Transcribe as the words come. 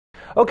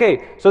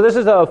Okay, so this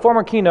is a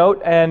former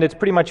keynote, and it's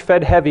pretty much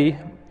Fed heavy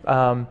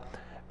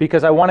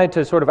because I wanted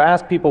to sort of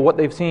ask people what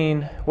they've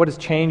seen, what has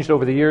changed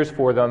over the years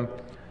for them,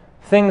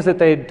 things that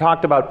they'd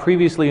talked about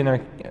previously in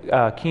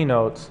their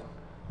keynotes.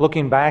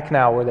 Looking back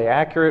now, were they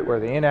accurate, were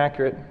they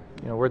inaccurate,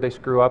 where'd they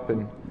screw up,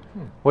 and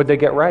what'd they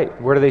get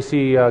right? Where do they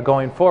see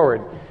going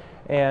forward?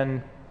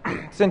 And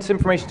since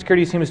information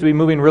security seems to be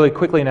moving really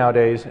quickly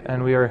nowadays,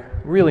 and we are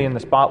really in the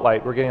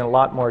spotlight, we're getting a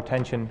lot more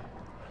attention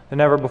than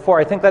ever before.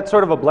 I think that's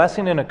sort of a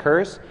blessing and a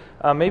curse.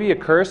 Maybe a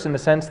curse in the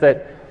sense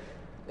that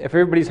if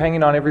everybody's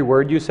hanging on every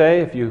word you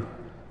say, if you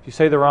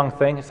say the wrong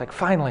thing, it's like,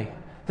 finally,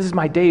 this is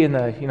my day in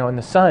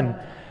the sun,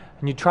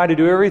 and you try to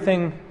do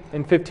everything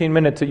in 15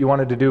 minutes that you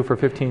wanted to do for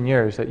 15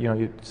 years. That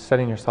you're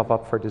setting yourself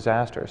up for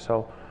disaster.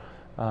 So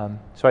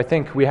I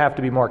think we have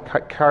to be more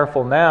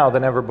careful now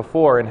than ever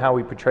before in how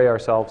we portray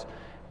ourselves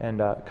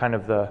and kind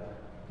of the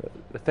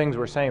things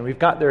we're saying. We've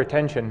got their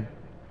attention.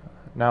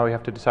 Now we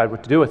have to decide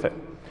what to do with it.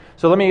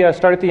 So let me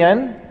start at the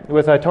end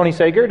with Tony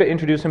Sager to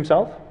introduce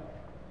himself.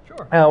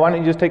 Sure. Why don't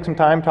you just take some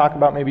time, talk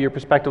about maybe your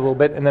perspective a little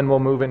bit, and then we'll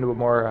move into a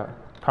more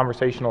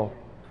conversational.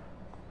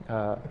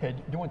 Okay,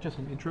 do you want just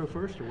an intro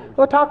first? Or what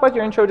Well, talk about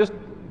your intro. Just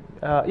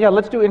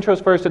let's do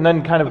intros first, and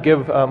then kind of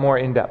give more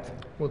in depth.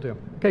 Will do.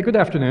 Okay, good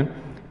afternoon.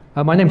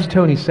 My name's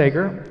Tony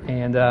Sager,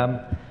 and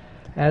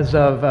as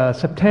of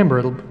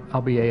September,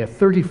 I'll be a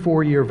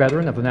 34-year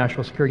veteran of the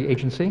National Security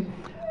Agency.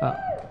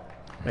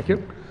 Thank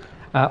you.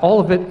 All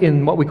of it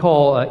in what we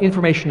call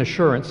information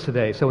assurance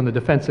today, so in the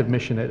defensive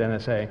mission at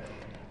NSA.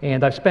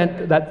 And I've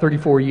spent that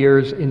 34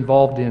 years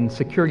involved in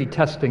security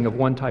testing of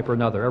one type or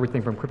another,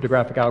 everything from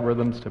cryptographic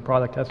algorithms to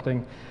product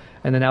testing,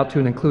 and then out to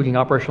and including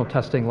operational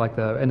testing like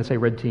the NSA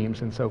Red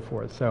Teams and so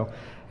forth.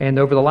 And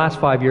over the last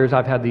 5 years,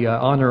 I've had the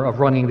honor of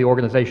running the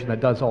organization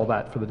that does all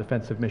that for the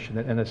defensive mission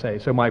at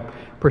NSA. So my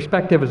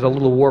perspective is a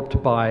little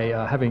warped by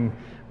having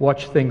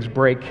watched things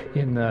break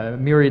in a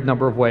myriad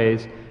number of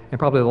ways. And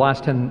probably the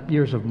last 10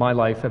 years of my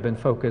life have been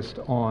focused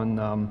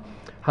on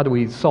how do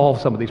we solve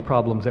some of these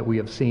problems that we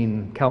have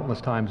seen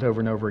countless times over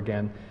and over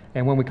again.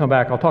 And when we come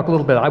back, I'll talk a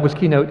little bit. I was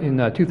keynote in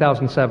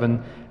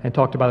 2007 and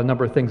talked about a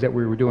number of things that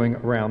we were doing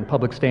around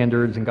public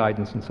standards and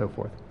guidance and so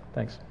forth.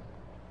 Thanks.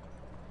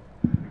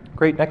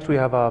 Great. Next we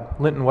have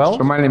Linton Wells.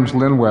 So my name is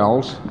Lynn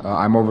Wells.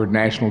 I'm over at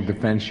National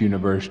Defense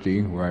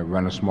University, where I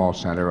run a small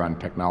center on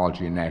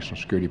technology and national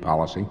security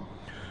policy.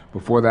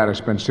 Before that, I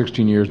spent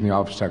 16 years in the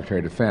Office of Secretary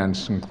of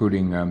Defense,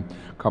 including a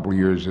couple of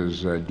years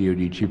as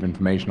DoD Chief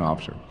Information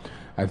Officer.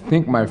 I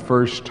think my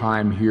first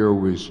time here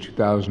was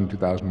 2000,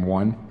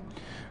 2001,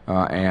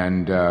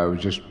 and I was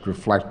just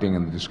reflecting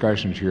in the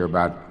discussions here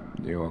about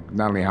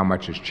not only how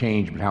much has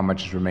changed, but how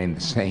much has remained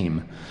the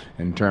same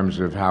in terms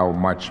of how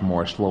much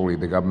more slowly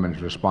the government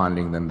is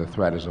responding than the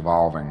threat is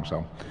evolving.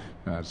 So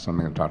it's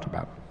something I've talked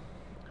about.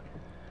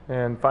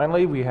 And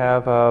finally, we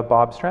have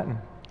Bob Stratton.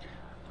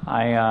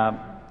 Hi,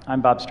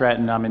 I'm Bob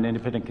Stratton. I'm an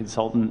independent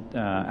consultant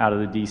out of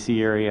the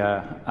DC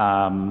area.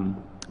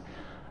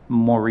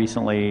 More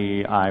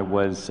recently, I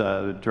was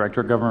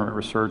Director of Government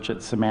Research at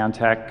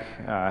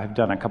Symantec. I've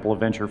done a couple of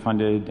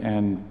venture-funded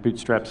and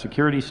bootstrap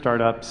security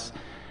startups,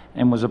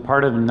 and was a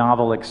part of a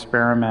novel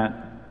experiment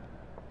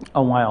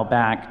a while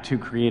back to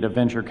create a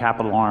venture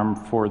capital arm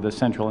for the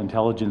Central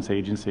Intelligence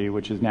Agency,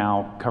 which is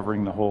now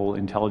covering the whole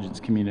intelligence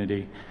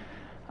community.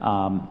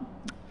 So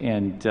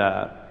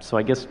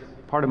I guess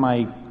part of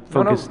my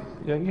focus...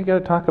 No, you got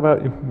to talk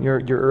about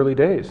your early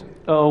days.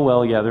 Oh,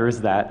 well, yeah, there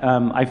is that.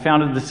 I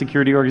founded the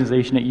security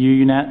organization at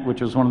UUNet, which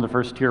was one of the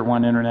first Tier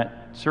 1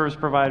 internet service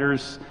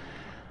providers.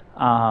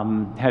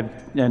 Had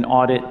an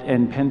audit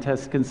and pen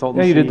test consultancy.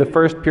 Yeah, you did the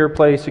first pure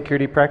play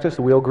security practice,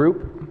 the Wheel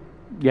Group.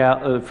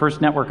 Yeah, first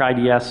network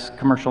IDS,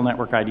 commercial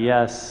network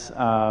IDS,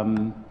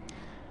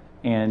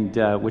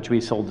 which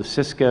we sold to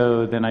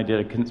Cisco. Then I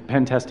did a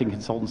pen testing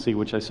consultancy,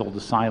 which I sold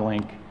to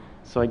Cylink.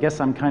 So I guess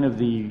I'm kind of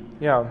the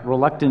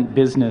reluctant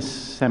business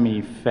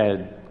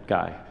semi-fed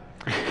guy.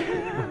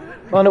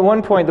 Well, and at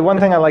one point, the one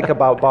thing I like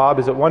about Bob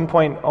is at one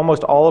point,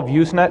 almost all of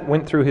Usenet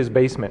went through his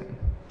basement.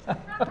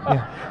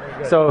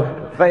 Yeah.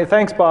 So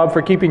thanks, Bob,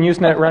 for keeping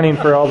Usenet running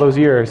for all those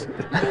years.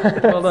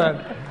 Well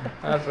done.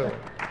 Absolutely.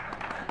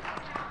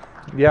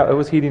 Yeah, it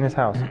was heating his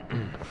house.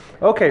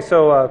 Okay,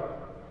 so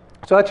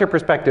that's your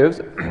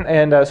perspectives.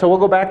 And so we'll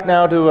go back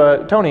now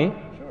to Tony.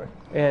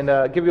 And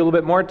give you a little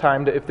bit more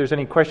time if there's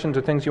any questions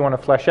or things you want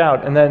to flesh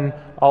out. And then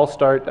I'll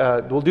start,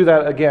 we'll do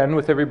that again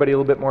with everybody a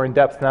little bit more in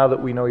depth now that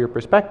we know your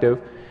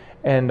perspective.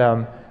 And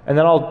then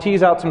I'll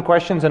tease out some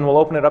questions and we'll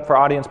open it up for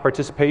audience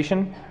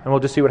participation and we'll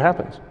just see what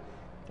happens.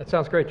 That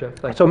sounds great, Jeff.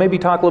 Thanks. So maybe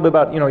talk a little bit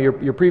about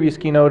your previous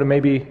keynote and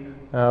maybe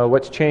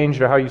what's changed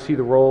or how you see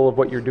the role of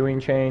what you're doing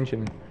change.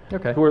 And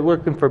okay. We're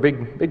looking for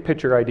big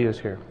picture ideas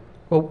here.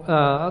 Well,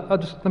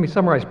 let me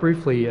summarize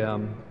briefly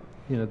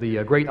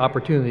the great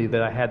opportunity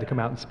that I had to come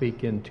out and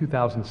speak in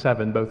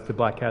 2007, both to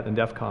Black Hat and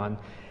DEFCON.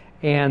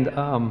 And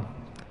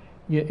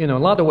in a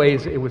lot of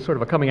ways, it was sort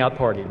of a coming out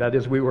party. That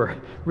is, we were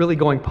really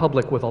going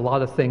public with a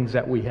lot of things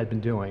that we had been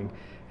doing.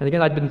 And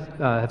again,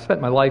 have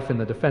spent my life in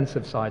the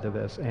defensive side of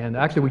this. And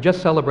actually, we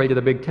just celebrated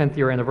a big 10th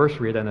year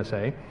anniversary at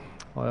NSA.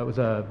 Well, it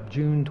was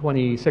June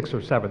 26th or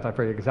 7th, I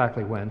forget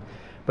exactly when.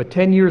 But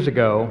 10 years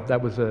ago,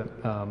 that was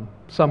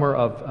summer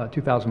of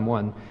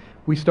 2001,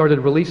 we started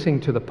releasing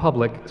to the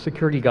public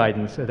security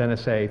guidance at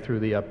NSA through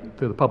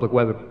the public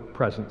web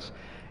presence.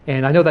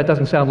 And I know that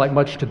doesn't sound like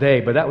much today,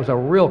 but that was a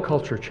real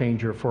culture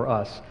changer for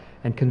us,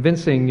 and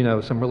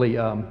convincing some really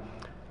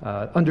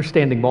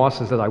understanding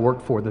bosses that I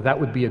worked for that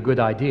would be a good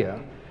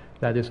idea.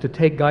 That is to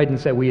take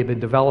guidance that we had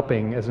been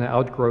developing as an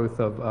outgrowth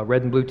of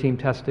red and blue team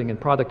testing and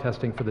product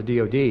testing for the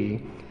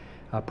DoD,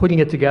 putting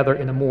it together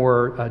in a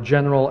more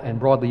general and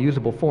broadly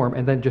usable form,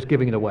 and then just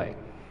giving it away.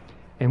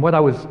 And what I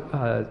was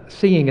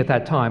seeing at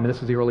that time, and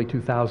this is the early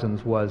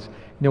 2000s, was,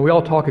 we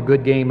all talk a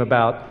good game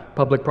about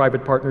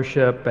public-private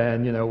partnership,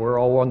 and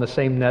we're all on the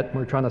same net, and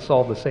we're trying to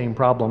solve the same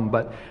problem,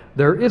 but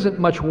there isn't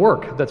much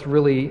work that's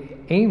really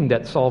aimed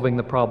at solving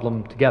the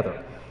problem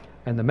together.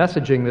 And the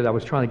messaging that I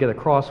was trying to get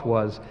across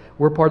was,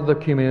 we're part of the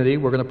community,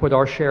 we're going to put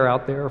our share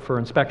out there for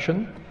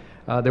inspection.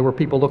 There were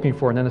people looking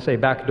for an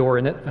NSA backdoor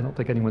in it. I don't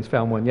think anyone's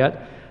found one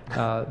yet.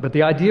 But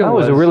the idea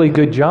was a really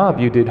good job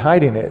you did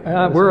hiding it.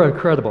 We're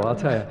incredible, I'll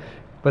tell you.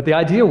 But the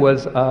idea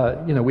was,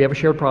 we have a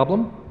shared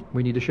problem,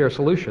 we need to share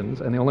solutions,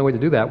 and the only way to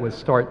do that was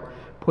start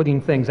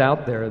putting things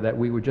out there that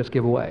we would just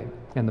give away.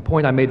 And the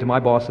point I made to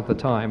my boss at the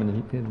time,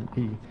 and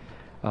he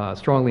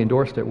strongly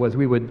endorsed it, was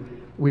we would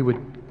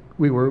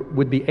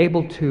be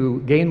able to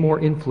gain more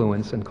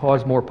influence and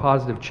cause more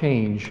positive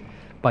change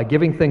by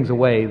giving things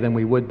away than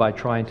we would by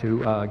trying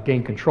to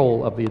gain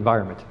control of the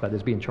environment, that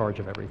is, be in charge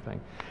of everything.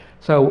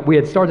 So we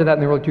had started that in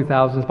the early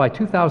 2000s. By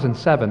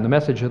 2007, the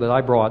message that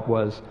I brought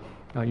was,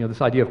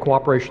 this idea of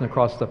cooperation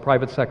across the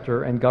private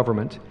sector and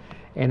government,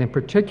 and in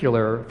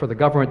particular for the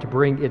government to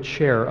bring its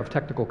share of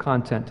technical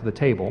content to the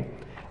table.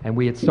 And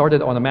we had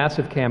started on a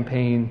massive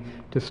campaign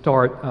to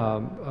start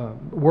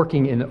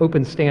working in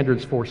open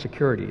standards for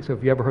security. So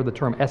if you ever heard the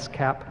term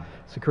SCAP,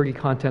 Security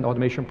Content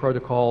Automation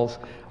Protocols,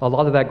 a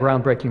lot of that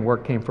groundbreaking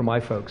work came from my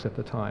folks at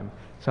the time.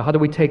 So how do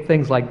we take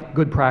things like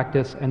good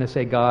practice,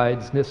 NSA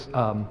guides,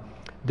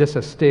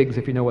 DISA STIGs,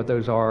 if you know what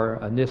those are,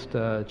 NIST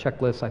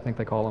checklists, I think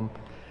they call them,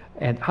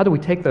 and how do we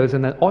take those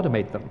and then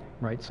automate them,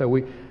 right? So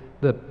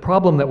the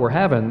problem that we're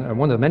having, and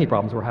one of the many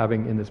problems we're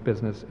having in this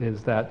business,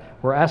 is that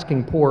we're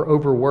asking poor,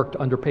 overworked,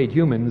 underpaid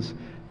humans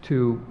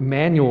to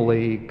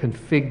manually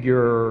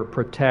configure,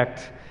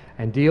 protect,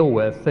 and deal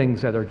with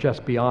things that are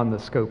just beyond the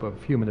scope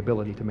of human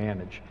ability to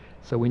manage.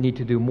 So we need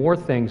to do more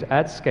things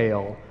at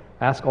scale,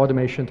 ask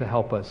automation to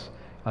help us,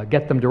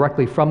 get them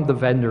directly from the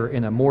vendor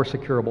in a more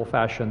securable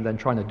fashion than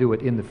trying to do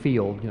it in the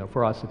field.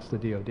 For us, it's the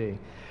DoD.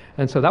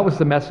 And so that was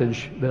the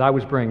message that I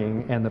was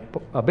bringing, and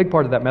a big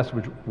part of that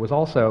message was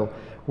also,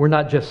 we're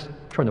not just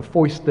trying to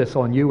foist this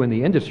on you in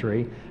the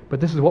industry, but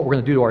this is what we're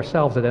going to do to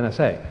ourselves at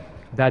NSA.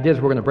 That is,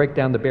 we're going to break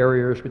down the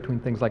barriers between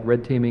things like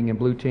red teaming and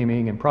blue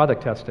teaming and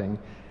product testing,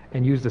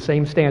 and use the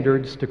same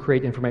standards to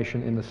create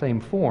information in the same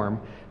form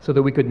so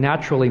that we could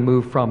naturally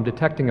move from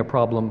detecting a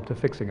problem to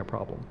fixing a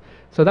problem.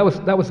 So that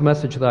was the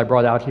message that I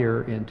brought out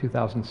here in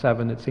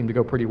 2007. It seemed to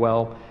go pretty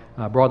well,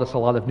 brought us a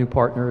lot of new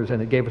partners,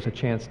 and it gave us a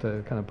chance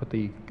to kind of put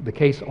the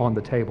case on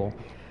the table.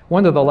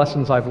 One of the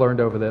lessons I've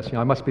learned over this,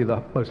 I must be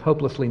the most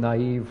hopelessly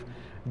naive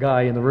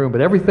guy in the room,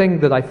 but everything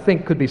that I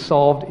think could be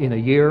solved in a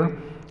year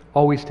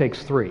always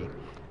takes 3.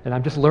 And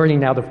I'm just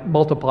learning now to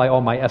multiply all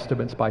my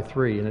estimates by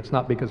 3, and it's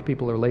not because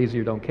people are lazy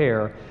or don't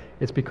care,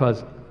 it's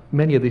because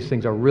many of these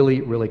things are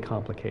really, really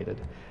complicated.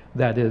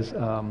 That is,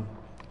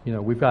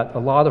 we've got a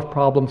lot of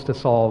problems to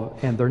solve,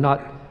 and they're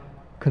not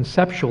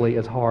conceptually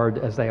as hard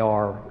as they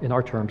are, in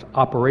our terms,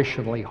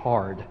 operationally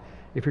hard.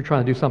 If you're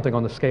trying to do something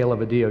on the scale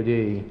of a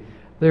DoD,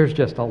 there's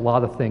just a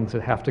lot of things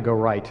that have to go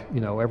right,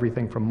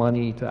 everything from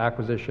money to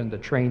acquisition to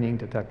training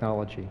to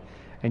technology.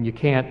 And you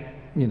can't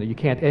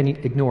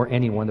ignore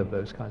any one of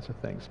those kinds of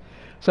things.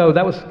 So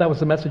that was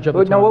the message of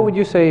the time. Now, what would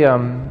you say,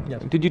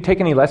 Yes. Did you take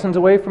any lessons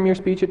away from your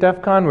speech at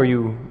DEFCON? Were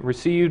you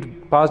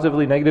received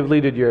positively, negatively?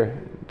 Did you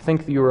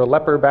think that you were a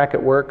leper back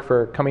at work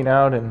for coming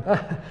out? And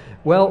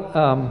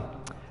Well,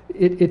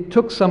 it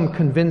took some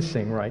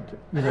convincing, right?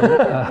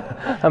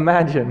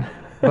 Imagine.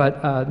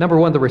 But number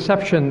one, the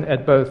reception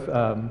at both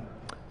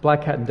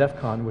Black Hat and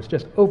DEFCON was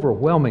just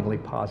overwhelmingly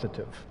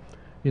positive.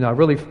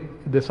 Really,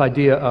 this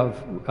idea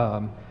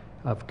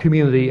of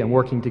community and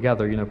working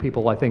together.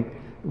 People, I think,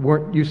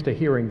 weren't used to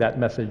hearing that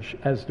message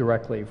as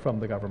directly from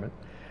the government.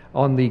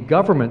 On the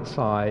government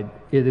side,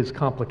 it is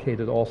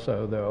complicated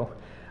also, though.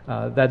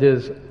 That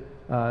is,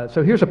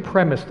 so here's a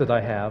premise that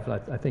I have.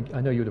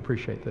 I know you'd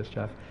appreciate this,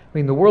 Jeff. I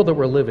mean, the world that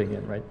we're living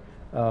in, right?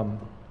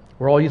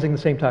 We're all using the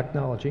same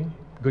technology,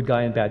 good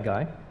guy and bad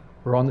guy.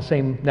 We're on the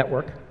same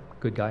network,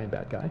 good guy and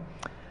bad guy.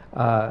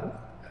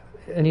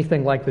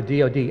 Anything like the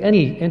DoD,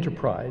 any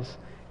enterprise,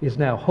 is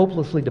now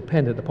hopelessly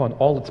dependent upon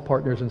all its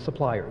partners and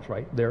suppliers,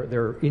 right?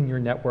 They're in your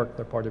network,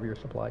 they're part of your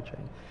supply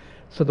chain.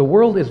 So the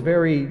world is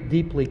very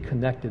deeply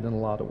connected in a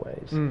lot of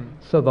ways.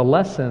 So the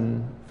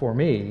lesson for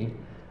me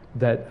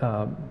that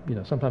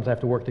sometimes I have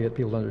to work to get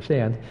people to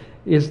understand,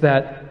 is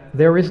that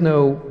there is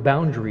no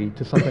boundary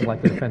to something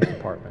like the Defense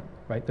Department,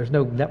 right? There's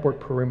no network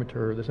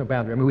perimeter, there's no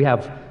boundary. I mean, we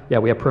have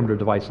perimeter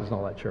devices and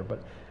all that, sure,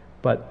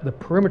 but the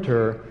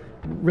perimeter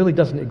really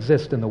doesn't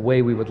exist in the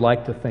way we would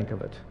like to think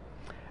of it.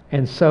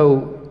 And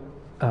so,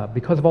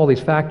 because of all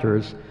these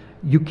factors,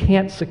 you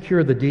can't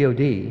secure the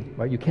DoD,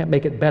 right? You can't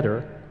make it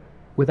better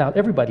without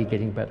everybody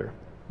getting better.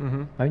 I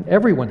mean,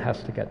 everyone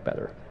has to get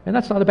better. And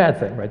that's not a bad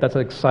thing, right? That's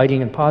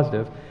exciting and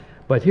positive.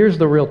 But here's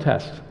the real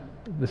test.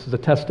 This is a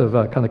test of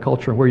kind of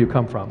culture and where you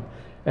come from.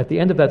 At the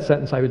end of that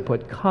sentence, I would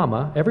put,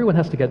 comma, everyone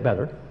has to get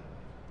better,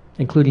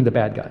 including the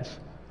bad guys,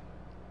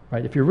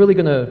 right? If you're really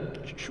going to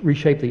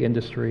reshape the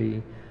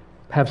industry,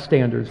 have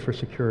standards for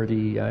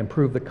security,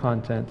 improve the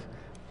content,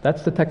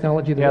 that's the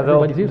technology that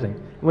everybody's using.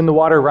 When the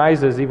water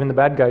rises, even the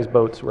bad guys'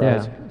 boats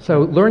rise. Yeah.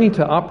 So learning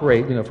to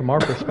operate, from our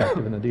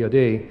perspective in the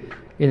DoD,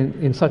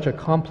 in such a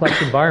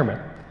complex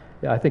environment,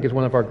 I think is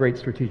one of our great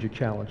strategic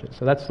challenges.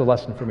 So that's the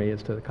lesson for me,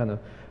 is to kind of,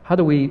 how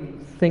do we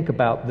think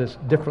about this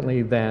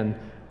differently than,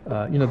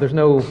 there's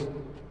no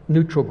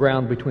neutral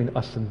ground between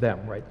us and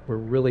them, right? We're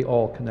really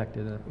all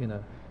connected in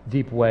a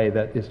deep way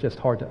that is just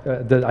hard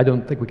to, that I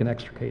don't think we can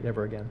extricate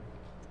ever again.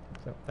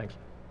 So, thanks.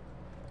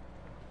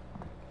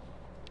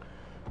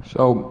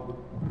 So,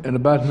 in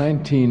about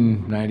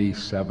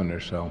 1997 or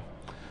so,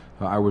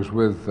 I was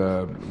with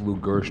Lou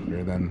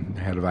Gerstner, then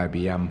head of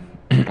IBM,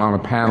 on a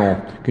panel.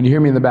 Can you hear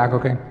me in the back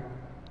okay?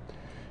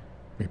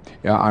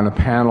 Yeah, on a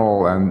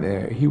panel,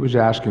 and he was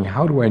asking,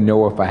 how do I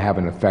know if I have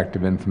an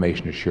effective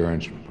information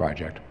assurance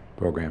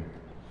program?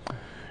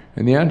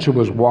 And the answer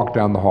was, walk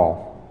down the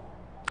hall,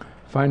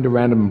 find a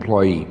random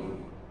employee,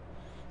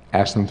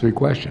 ask them 3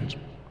 questions.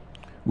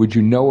 Would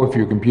you know if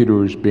your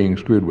computer is being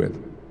screwed with?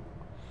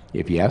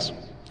 If yes,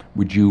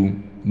 would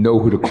you know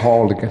who to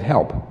call to get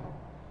help?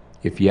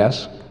 If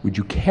yes, would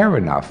you care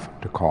enough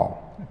to call?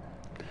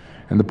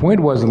 And the point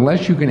was,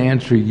 unless you can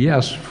answer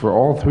yes for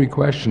all 3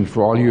 questions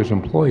for all your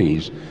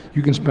employees,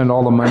 you can spend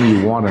all the money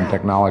you want on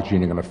technology and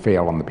you're going to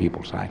fail on the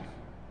people side.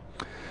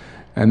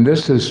 And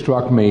this has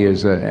struck me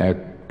as an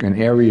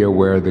area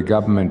where the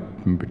government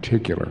in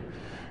particular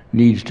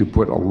needs to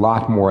put a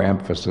lot more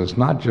emphasis,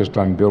 not just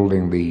on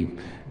building the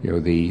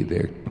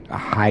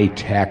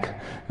high-tech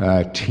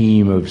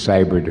team of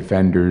cyber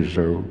defenders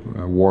or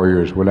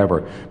warriors,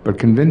 whatever, but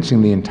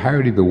convincing the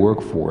entirety of the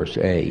workforce,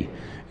 and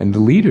the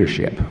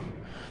leadership,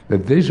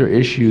 that these are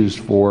issues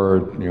for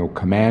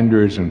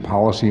commanders and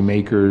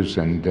policymakers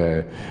and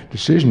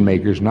decision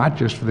makers, not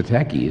just for the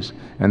techies,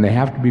 and they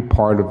have to be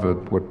part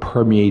of what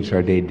permeates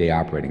our day-to-day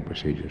operating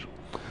procedures.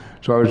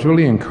 So I was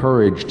really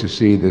encouraged to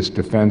see this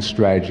defense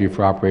strategy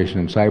for operation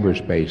in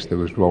cyberspace that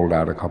was rolled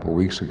out a couple of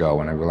weeks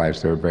ago, and I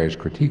realized there were various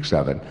critiques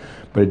of it.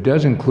 But it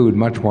does include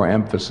much more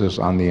emphasis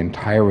on the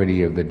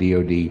entirety of the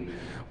DoD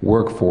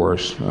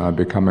workforce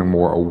becoming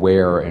more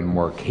aware and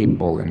more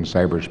capable in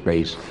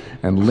cyberspace,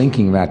 and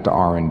linking that to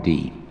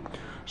R&D.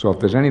 So if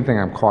there's anything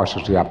I'm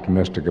cautiously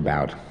optimistic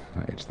about,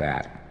 it's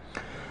that.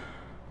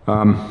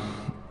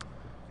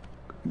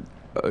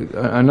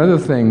 Another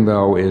thing,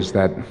 though, is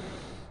that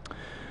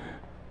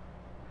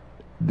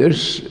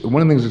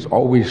one of the things that's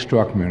always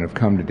struck me when I've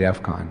come to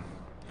DEFCON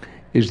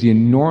is the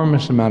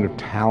enormous amount of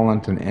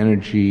talent and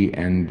energy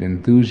and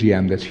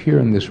enthusiasm that's here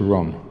in this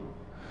room.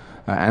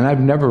 And I've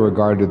never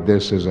regarded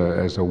this as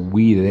a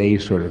we-they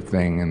sort of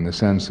thing, in the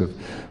sense of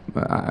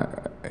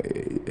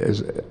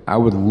I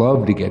would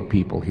love to get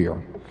people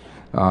here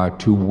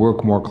to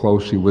work more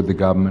closely with the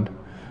government.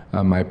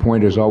 My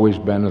point has always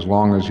been, as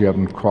long as you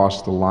haven't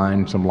crossed the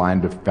line, some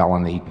line of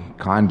felony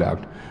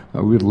conduct,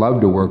 we'd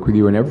love to work with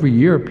you. And every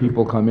year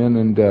people come in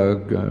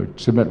and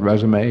submit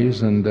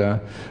resumes.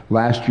 And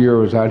last year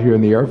I was out here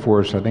in the Air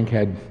Force, I think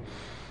had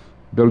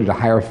ability to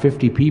hire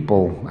 50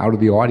 people out of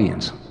the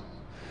audience.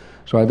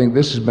 So I think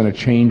this has been a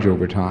change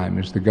over time,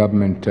 is the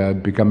government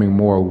becoming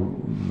more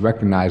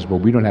recognizable.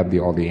 We don't have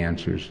all the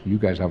answers. You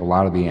guys have a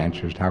lot of the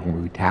answers. How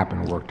can we tap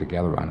and work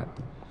together on it?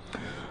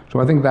 So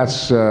I think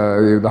that's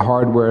the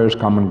hardware has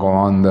come and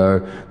gone,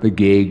 the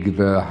gig,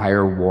 the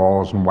higher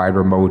walls and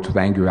wider moats with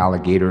angry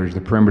alligators,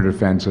 the perimeter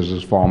fences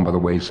has fallen by the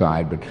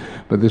wayside.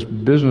 But this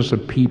business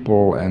of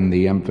people and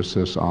the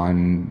emphasis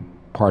on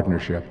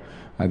partnership,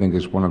 I think,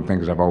 is one of the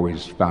things I've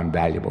always found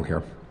valuable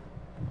here.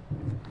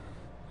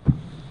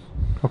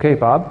 Okay,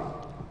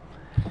 Bob.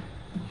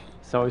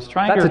 So I was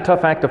trying That's a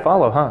tough act to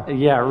follow, huh?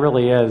 Yeah, it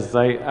really is.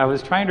 I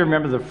was trying to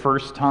remember the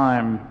first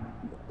time.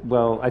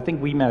 Well, I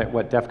think we met at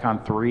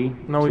DEFCON 3?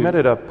 No, we met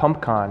at a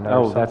PumpCon.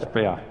 Oh,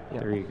 yeah,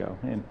 there you go.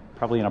 And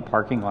probably in a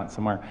parking lot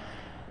somewhere.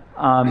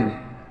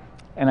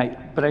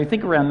 But I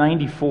think around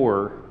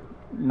 94,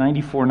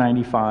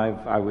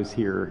 95, I was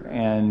here.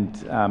 And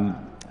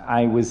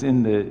I was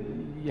had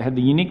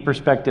the unique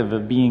perspective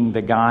of being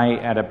the guy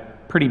at a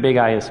pretty big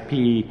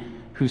ISP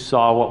who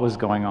saw what was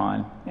going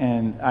on.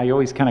 And I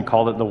always kind of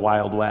called it the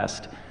Wild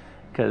West,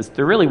 because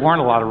there really weren't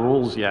a lot of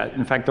rules yet.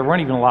 In fact, there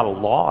weren't even a lot of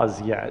laws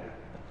yet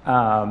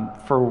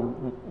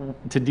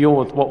to deal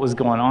with what was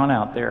going on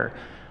out there.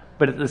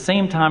 But at the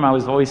same time, I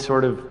was always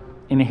sort of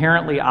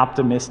inherently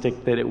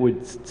optimistic that it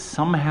would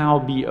somehow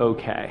be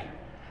okay.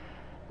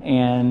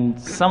 And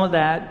some of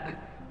that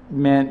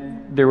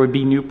meant there would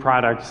be new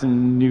products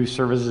and new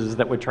services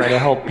that would try to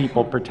help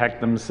people protect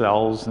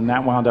themselves, and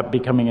that wound up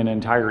becoming an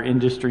entire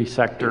industry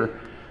sector.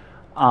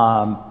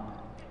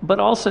 But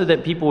also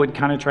that people would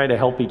kind of try to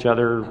help each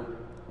other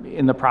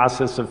in the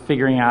process of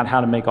figuring out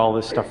how to make all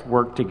this stuff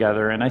work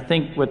together. And I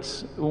think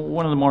what's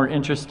one of the more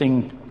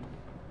interesting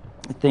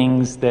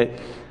things that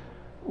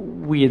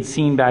we had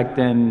seen back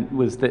then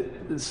was that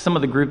some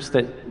of the groups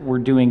that were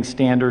doing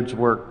standards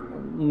work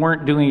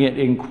weren't doing it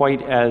in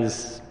quite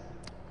as,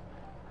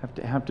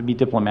 have to be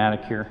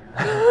diplomatic here,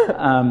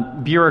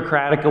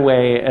 bureaucratic a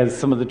way as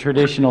some of the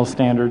traditional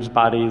standards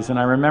bodies. And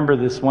I remember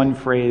this one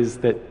phrase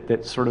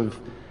that sort of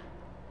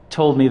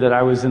told me that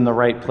I was in the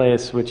right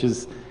place, which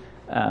is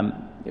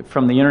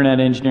from the Internet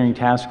Engineering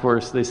Task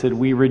Force. They said,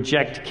 "We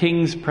reject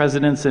kings,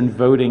 presidents, and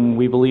voting.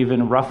 We believe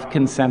in rough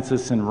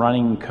consensus and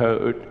running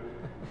code."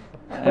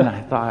 And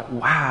I thought,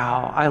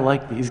 wow, I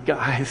like these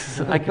guys.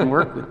 I can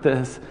work with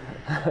this.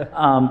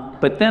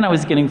 But then I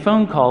was getting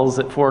phone calls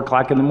at 4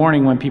 o'clock in the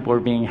morning when people were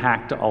being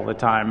hacked all the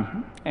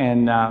time.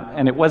 And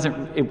it was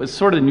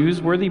sort of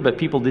newsworthy, but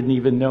people didn't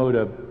even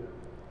know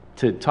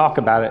to talk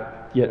about it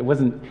yet. It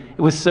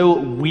was so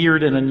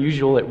weird and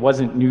unusual, it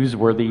wasn't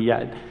newsworthy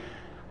yet.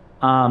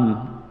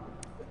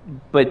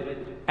 But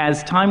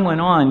as time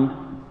went on,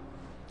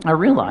 I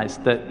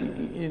realized that,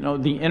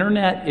 the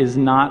internet is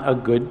not a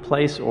good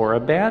place or a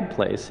bad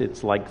place.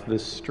 It's like the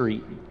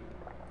street.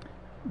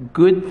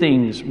 Good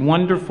things,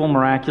 wonderful,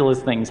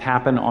 miraculous things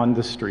happen on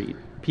the street.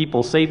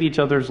 People save each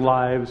other's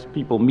lives,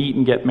 people meet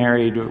and get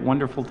married,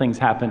 wonderful things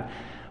happen.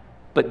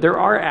 But there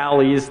are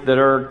alleys that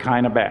are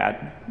kind of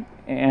bad.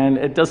 And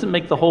it doesn't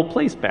make the whole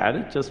place bad,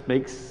 it just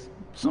makes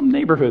some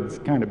neighborhoods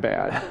kind of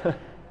bad.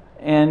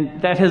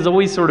 And that has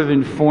always sort of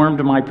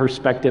informed my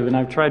perspective, and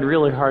I've tried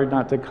really hard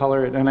not to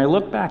color it. And I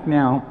look back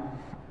now,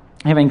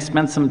 having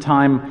spent some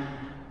time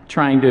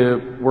trying to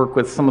work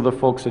with some of the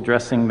folks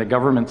addressing the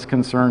government's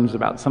concerns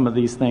about some of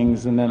these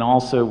things, and then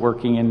also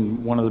working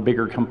in one of the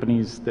bigger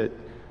companies that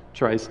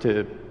tries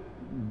to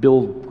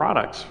build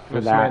products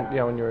for that.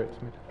 Yeah, when you were at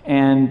Smith.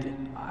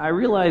 And I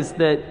realized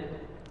that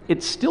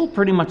it's still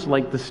pretty much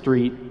like the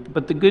street,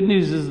 but the good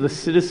news is the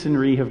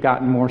citizenry have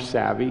gotten more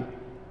savvy.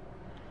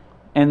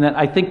 And that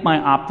I think my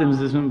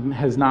optimism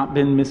has not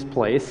been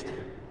misplaced.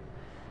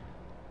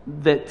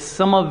 That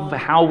some of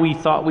how we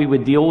thought we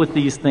would deal with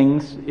these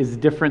things is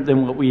different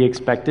than what we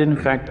expected. In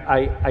fact,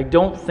 I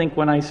don't think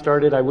when I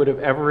started I would have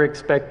ever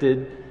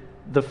expected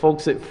the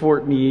folks at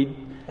Fort Meade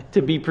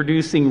to be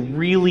producing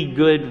really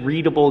good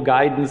readable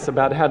guidance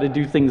about how to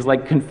do things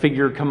like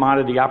configure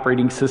commodity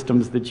operating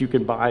systems that you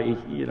could buy,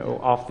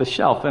 off the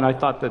shelf. And I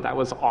thought that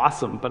was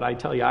awesome, but I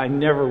tell you, I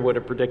never would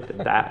have predicted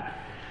that.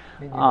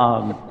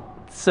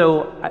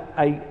 So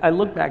I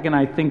look back and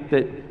I think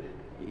that,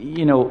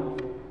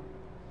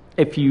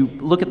 if you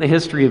look at the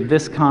history of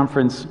this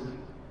conference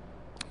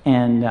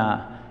and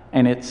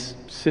its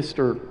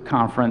sister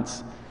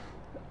conference,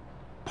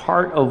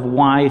 part of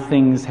why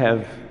things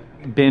have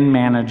been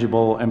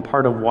manageable and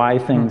part of why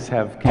things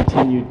have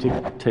continued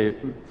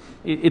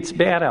it's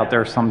bad out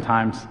there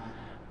sometimes,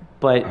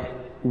 but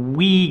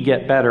we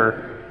get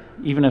better,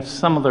 even if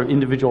some of the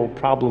individual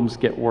problems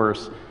get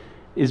worse,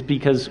 is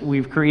because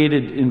we've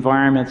created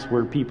environments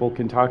where people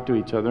can talk to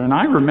each other. And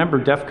I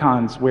remember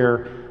DEFCONs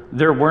where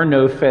there were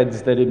no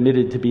feds that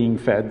admitted to being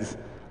feds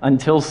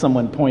until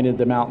someone pointed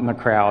them out in the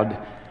crowd.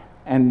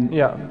 And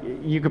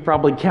you could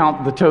probably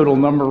count the total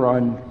number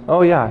on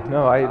a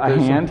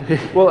hand.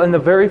 Well, and the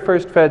very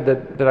first Fed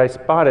that I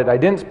spotted, I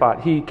didn't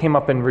spot, he came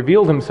up and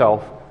revealed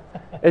himself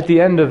at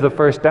the end of the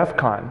first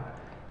DEFCON.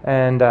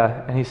 And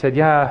he said,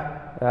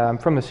 I'm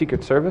from the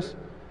Secret Service,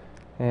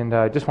 and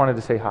I just wanted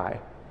to say hi.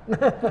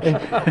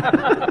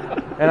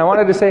 And I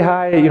wanted to say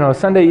hi,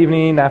 Sunday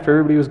evening after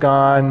everybody was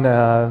gone.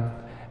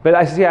 But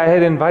I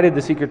had invited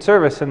the Secret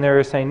Service, and they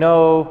were saying,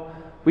 no,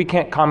 we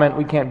can't comment,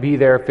 we can't be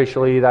there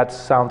officially. That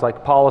sounds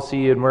like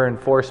policy, and we're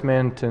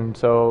enforcement. And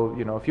so,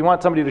 if you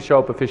want somebody to show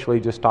up officially,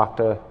 just talk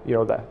to,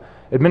 the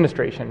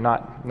administration,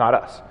 not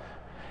us.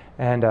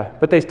 And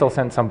but they still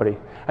sent somebody,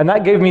 and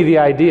that gave me the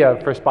idea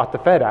for Spot the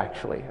Fed.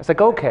 Actually, it's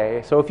like,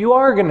 okay, so if you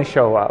are going to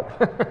show up,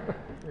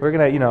 we're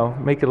going to,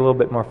 make it a little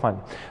bit more fun.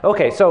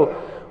 Okay, so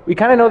we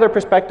kind of know their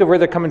perspective, where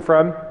they're coming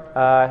from.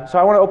 So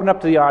I want to open up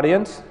to the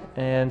audience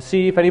and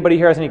see if anybody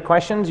here has any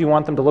questions. You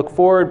want them to look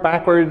forward,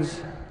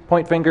 backwards,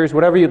 point fingers,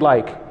 whatever you'd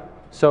like.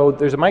 So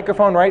there's a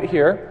microphone right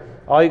here.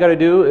 All you got to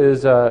do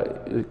is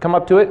come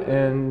up to it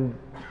and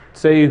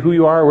say who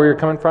you are, where you're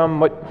coming from,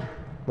 what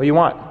you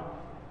want.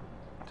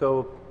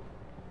 So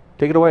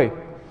take it away.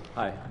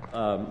 Hi,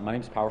 my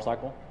name is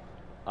PowerCycle.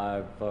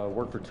 I've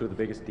worked for two of the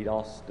biggest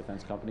DDoS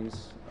defense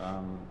companies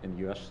in the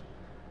U.S.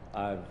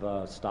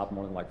 I've stopped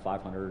more than like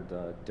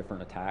 500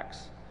 different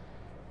attacks.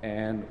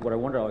 And what I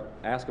wanted to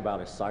ask about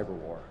is cyber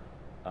war.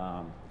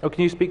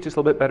 Can you speak just a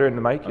little bit better in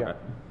the mic? Okay. Yeah,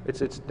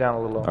 it's down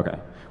a little low. Okay.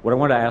 What I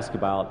wanted to ask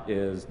about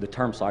is the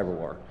term cyber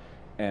war.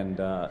 And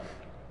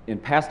in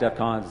past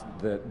DEFCONs,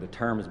 the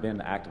term has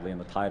been actively in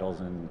the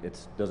titles, and it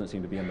doesn't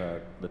seem to be in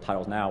the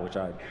titles now, which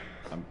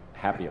I'm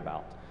happy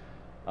about.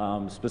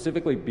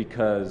 Specifically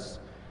because,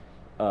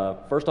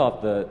 first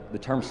off, the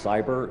term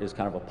cyber is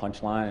kind of a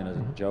punchline and is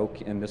a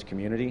joke in this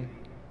community.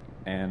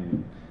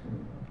 And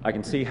I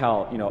can see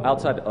how,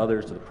 outside to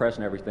others, to the press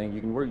and everything,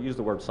 you can use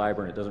the word cyber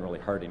and it doesn't really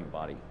hurt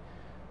anybody.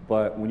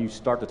 But when you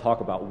start to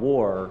talk about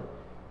war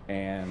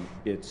and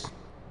it's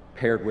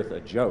paired with a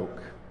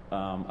joke,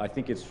 I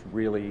think it's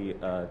really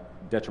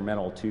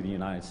detrimental to the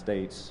United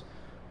States.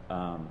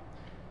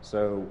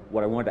 So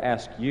what I wanted to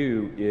ask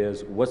you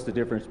is, what's the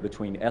difference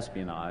between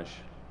espionage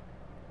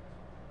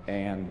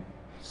and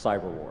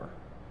cyber war?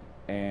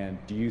 And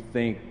do you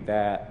think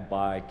that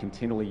by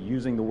continually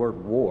using the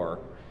word war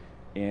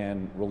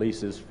in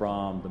releases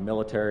from the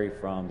military,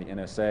 from the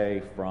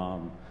NSA,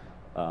 from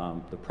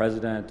the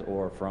president,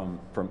 or from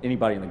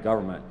anybody in the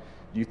government,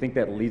 do you think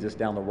that leads us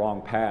down the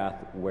wrong path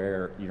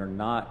where you're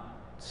not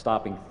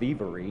stopping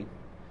thievery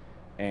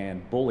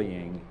and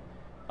bullying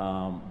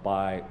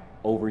by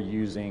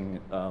overusing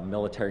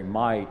military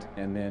might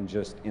and then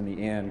just in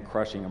the end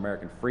crushing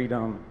American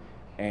freedom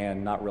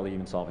and not really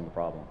even solving the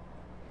problem?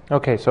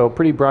 Okay, so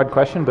pretty broad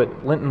question,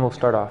 but Linton will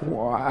start off.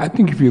 Well, I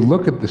think if you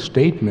look at the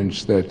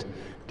statements that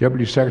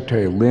Deputy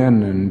Secretary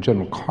Lynn and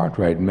General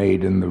Cartwright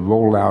made in the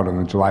rollout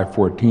on July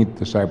 14th,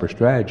 the cyber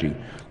strategy,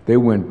 they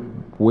went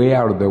way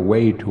out of their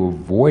way to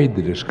avoid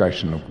the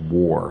discussion of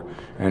war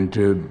and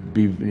to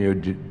be,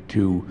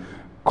 to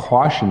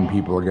caution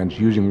people against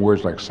using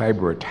words like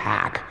cyber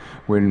attack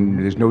when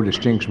there's no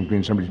distinction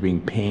between somebody's being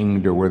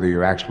pinged or whether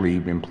you're actually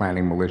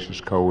implanting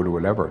malicious code or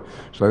whatever.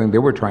 So I think they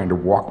were trying to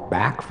walk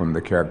back from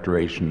the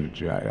characterization.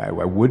 I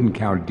wouldn't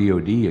count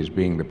DOD as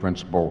being the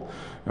principal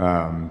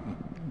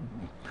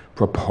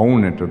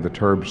proponent of the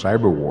term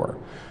cyber war.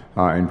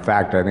 In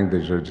fact, I think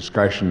there's a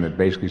discussion that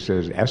basically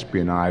says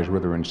espionage,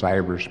 whether in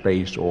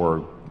cyberspace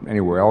or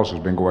anywhere else, has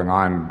been going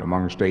on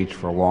among states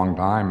for a long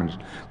time and is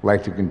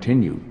likely to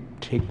continue.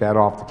 Take that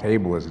off the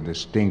table as a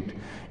distinct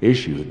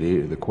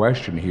issue. The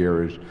question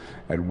here is,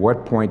 at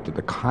what point do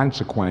the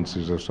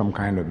consequences of some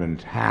kind of an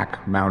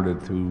attack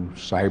mounted through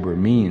cyber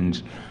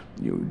means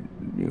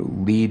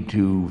lead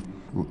to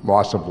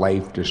loss of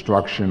life,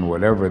 destruction,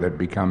 whatever, that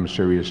becomes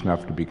serious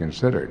enough to be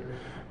considered?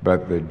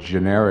 But the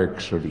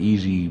generic sort of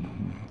easy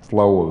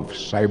flow of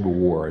cyber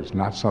war is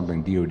not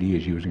something DOD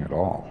is using at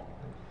all.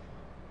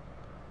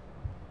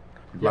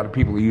 A lot of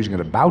people are using it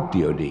about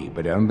DOD,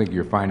 but I don't think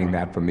you're finding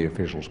that from the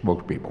official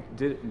spokespeople.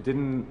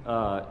 Didn't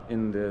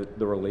in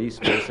the release,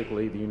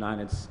 basically, the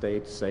United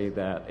States say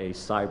that a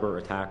cyber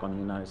attack on the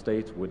United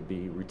States would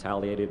be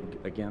retaliated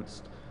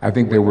against? I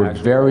think they were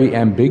very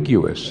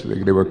ambiguous.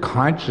 They were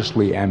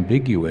consciously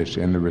ambiguous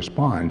in the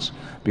response.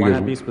 Why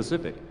not be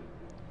specific?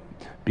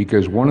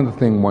 Because one of the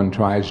things one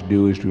tries to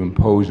do is to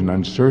impose an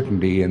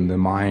uncertainty in the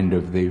mind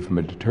of from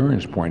a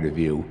deterrence point of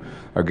view,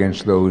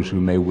 against those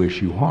who may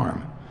wish you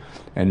harm.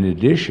 And in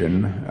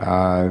addition,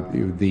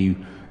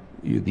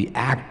 the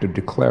act of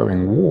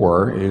declaring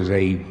war is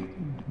a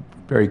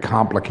very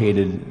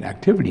complicated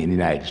activity in the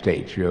United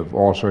States. You have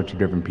all sorts of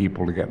different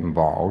people to get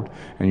involved,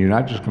 and you're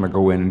not just going to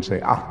go in and say,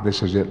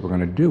 this is it, we're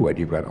going to do it.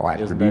 You've got all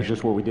attribution. Isn't that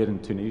just what we did in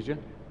Tunisia?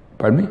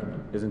 Pardon me?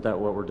 Isn't that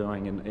what we're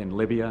doing in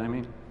Libya, I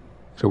mean?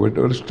 So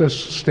let's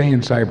just stay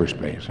in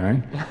cyberspace,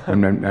 right?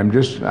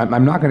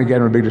 I'm not going to get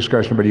into a big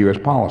discussion about U.S.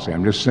 policy.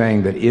 I'm just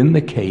saying that in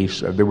the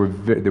case of, they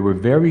were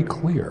very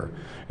clear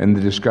in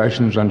the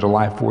discussions on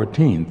July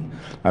 14th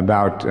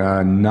about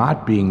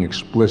not being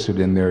explicit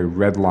in their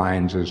red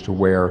lines as to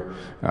where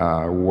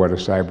what a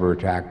cyber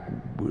attack,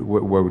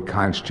 what would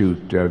constitute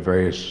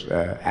various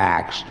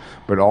acts,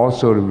 but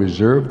also to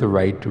reserve the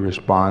right to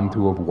respond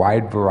through a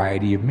wide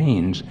variety of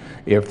means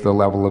if the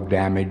level of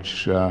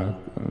damage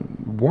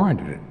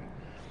warranted it.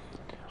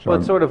 So well,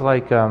 it's sort of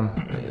like,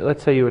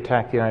 let's say you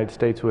attack the United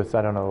States with,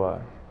 I don't know,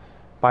 a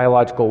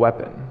biological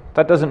weapon.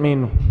 That doesn't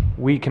mean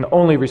we can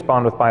only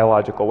respond with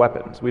biological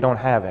weapons. We don't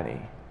have any.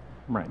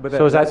 Right. But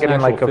so is that that's an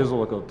getting actual like a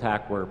physical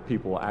attack where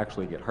people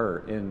actually get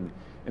hurt in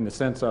the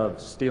sense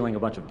of stealing a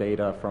bunch of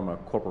data from a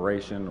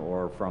corporation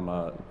or from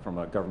a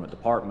government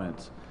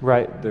department.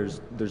 Right.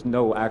 There's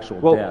no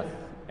actual death.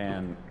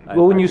 And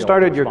when you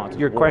started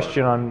your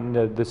question on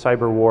the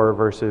cyber war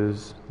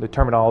versus the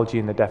terminology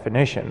and the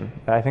definition,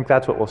 I think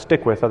that's what we'll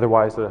stick with,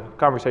 otherwise the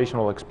conversation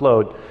will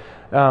explode.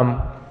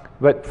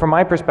 But from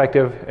my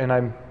perspective, and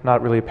I'm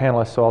not really a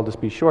panelist, so I'll just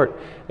be short,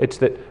 it's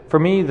that for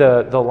me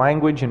the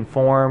language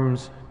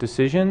informs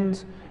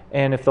decisions,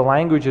 and if the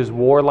language is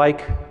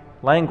warlike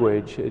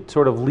language, it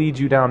sort of leads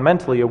you down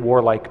mentally a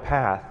warlike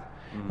path.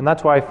 And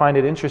that's why I find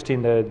it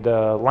interesting that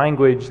the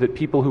language that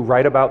people who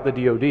write about the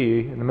DOD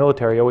and the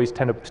military always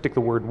tend to stick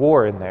the word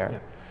war in there. Yeah.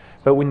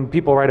 But when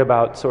people write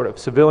about sort of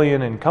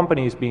civilian and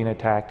companies being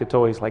attacked, it's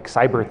always like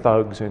cyber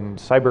thugs and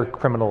cyber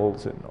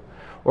criminals and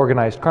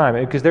organized crime,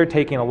 because they're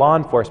taking a law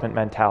enforcement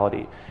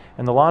mentality.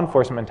 And the law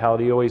enforcement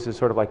mentality always is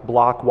sort of like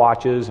block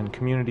watches and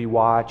community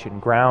watch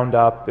and ground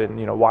up and,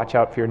 you know, watch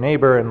out for your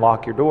neighbor and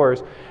lock your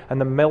doors.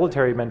 And the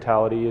military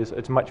mentality is,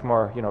 it's much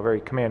more, you know,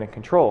 very command and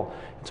control.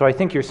 And so I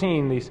think you're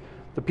seeing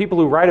the people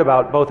who write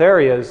about both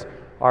areas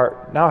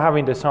are now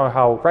having to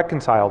somehow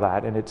reconcile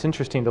that, and it's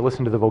interesting to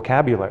listen to the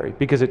vocabulary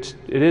because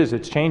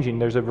it's changing.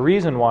 There's a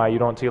reason why you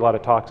don't see a lot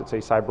of talks that say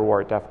cyber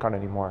war at DEFCON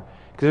anymore,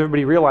 because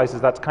everybody realizes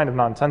that's kind of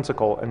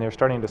nonsensical, and they're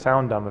starting to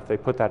sound dumb if they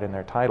put that in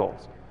their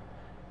titles.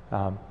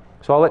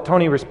 So I'll let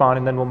Tony respond,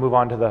 and then we'll move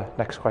on to the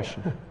next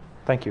question.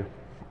 Thank you.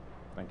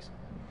 Thanks.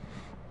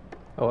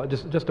 Oh,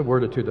 just a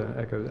word or two to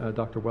echo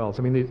Dr. Wells.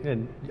 I mean,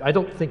 and I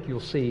don't think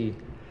you'll see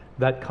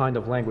that kind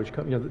of language.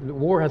 You know, the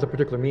war has a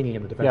particular meaning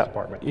in the Defense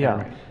Department.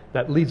 Yeah.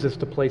 That leads us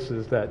to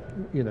places that,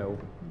 you know,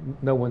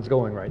 no one's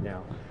going right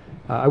now.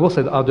 I will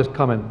say, I'll just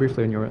comment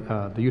briefly on your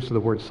the use of the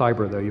word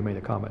cyber, though. You made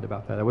a comment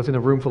about that. I was in a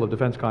room full of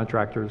defense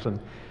contractors, and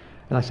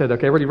I said,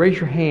 okay, everybody raise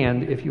your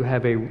hand if you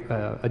have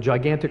a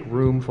gigantic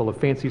room full of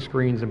fancy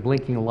screens and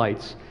blinking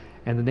lights,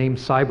 and the name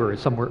cyber is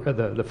somewhere,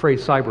 the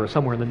phrase cyber is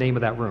somewhere in the name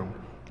of that room.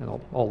 And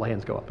all the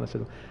hands go up. And I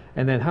said,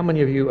 and then how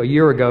many of you, a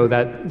year ago,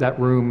 that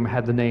room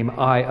had the name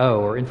IO,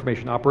 or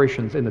Information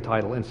Operations, in the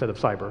title instead of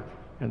cyber?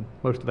 And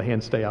most of the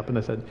hands stay up. And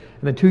I said,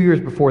 and then 2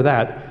 years before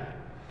that,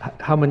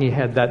 how many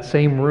had that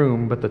same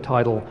room, but the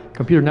title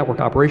Computer Network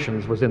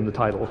Operations was in the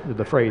title,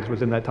 the phrase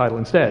was in that title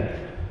instead?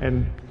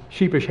 And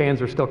sheepish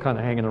hands are still kind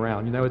of hanging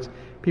around. You know, it's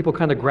people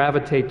kind of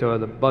gravitate to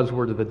the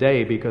buzzword of the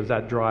day because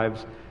that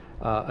drives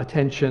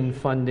attention,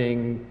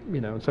 funding,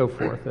 you know, and so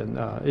forth. And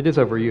it is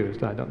overused.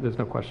 There's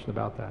no question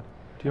about that.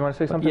 Do you want to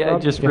say something? Yeah,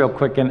 Rob? just real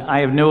quick, and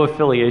I have no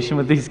affiliation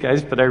with these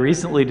guys, but I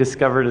recently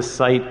discovered a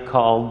site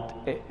called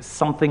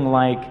something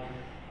like,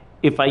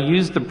 if I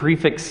use the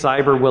prefix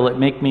cyber, will it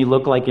make me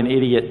look like an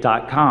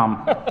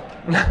idiot.com?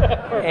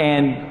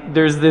 And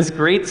there's this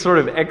great sort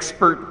of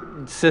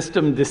expert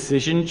system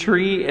decision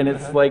tree, and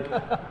it's like,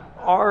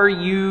 are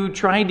you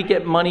trying to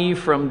get money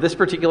from this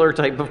particular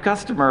type of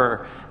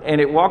customer? And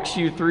it walks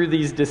you through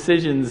these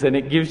decisions, and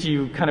it gives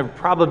you kind of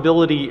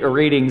probability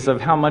ratings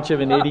of how much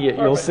of an idiot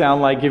you'll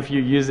sound like if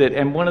you use it.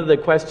 And one of the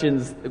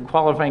questions,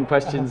 qualifying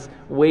questions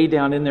way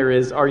down in there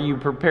is, are you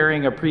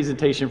preparing a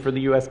presentation for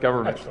the US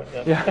government?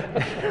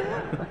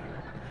 Yeah.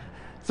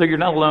 So you're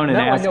not alone in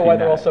Now asking I know why that.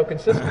 they're all so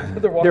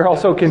consistent. They're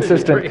also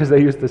consistent because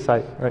they use the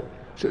site, right?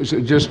 So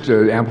just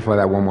to amplify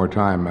that one more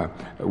time,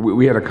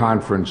 we had a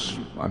conference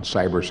on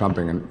cyber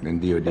something in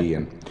DOD,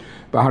 and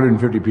about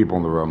 150 people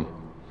in the room.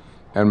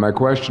 And my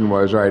question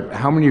was, all right,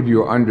 how many of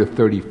you are under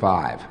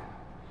 35?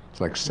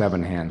 It's like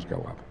 7 hands go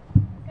up.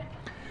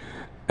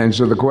 And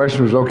so the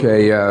question was,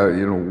 okay,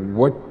 you know,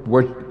 what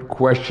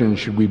questions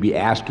should we be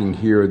asking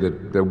here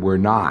that we're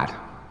not?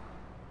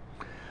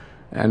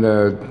 And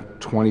a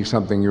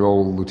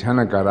 20-something-year-old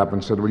lieutenant got up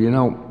and said, well, you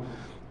know,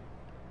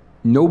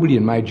 nobody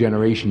in my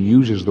generation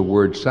uses the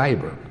word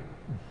cyber.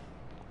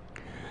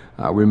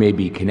 We may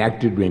be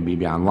connected, we may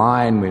be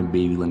online, we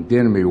may be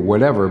LinkedIn, maybe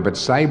whatever, but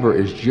cyber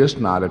is just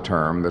not a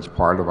term that's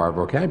part of our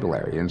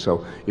vocabulary. And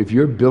so if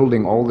you're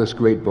building all this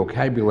great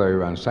vocabulary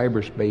around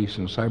cyberspace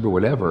and cyber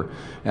whatever,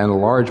 and a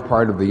large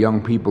part of the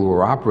young people who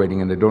are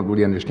operating and they don't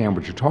really understand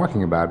what you're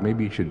talking about,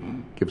 maybe you should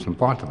give some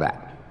thought to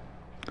that.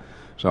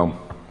 So.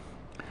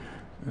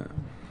 Yeah,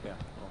 well,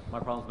 my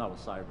problem's not with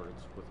cyber,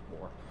 it's with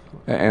war.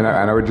 And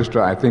I would just,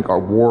 I think our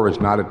war is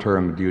not a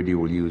term the DoD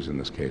will use in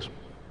this case.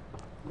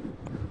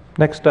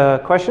 Next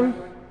question.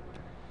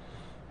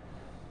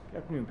 Good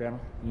afternoon, panel.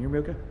 Can you hear me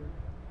okay?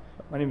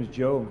 My name is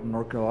Joe. I'm from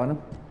North Carolina.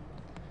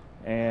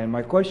 And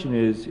my question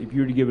is, if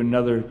you were to give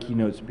another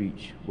keynote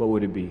speech, what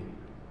would it be?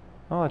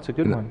 Oh, that's a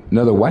good one.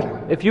 Another what?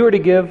 If you were to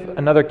give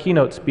another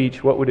keynote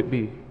speech, what would it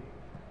be?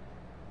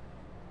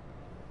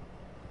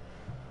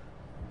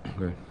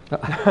 Okay.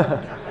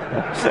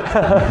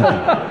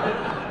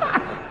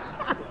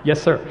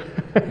 Yes, sir.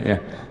 Yeah.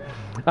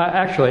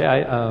 Actually,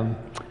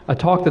 a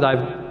talk that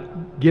I've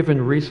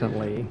given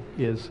recently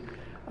is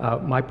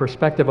my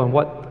perspective on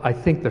what I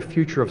think the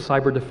future of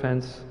cyber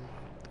defense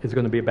is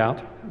going to be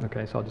about.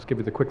 Okay, so I'll just give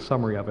you the quick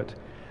summary of it.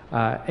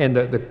 And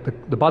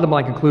the bottom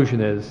line conclusion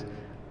is,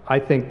 I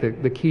think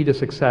the key to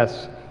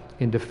success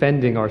in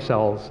defending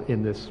ourselves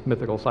in this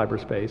mythical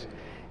cyberspace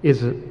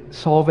is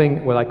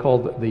solving what I call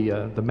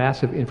the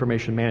massive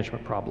information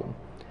management problem.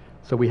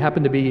 So we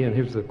happen to be, and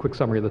here's the quick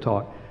summary of the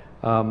talk,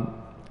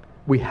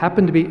 we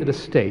happen to be at a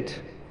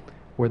state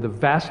where the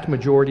vast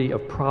majority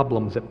of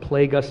problems that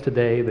plague us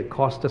today, that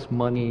cost us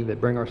money,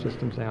 that bring our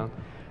systems down,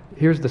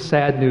 here's the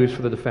sad news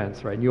for the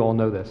defense, right? You all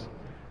know this.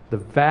 The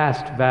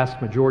vast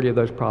majority of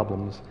those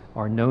problems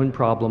are known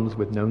problems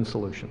with known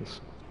solutions.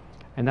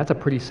 And that's a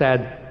pretty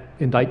sad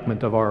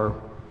indictment of our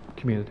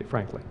community,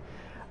 frankly.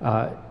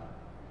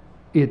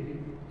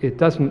 It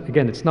doesn't,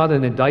 again, it's not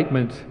an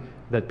indictment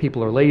that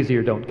people are lazy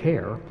or don't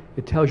care.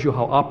 It tells you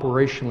how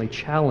operationally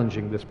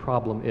challenging this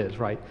problem is,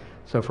 right?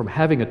 So from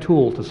having a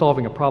tool to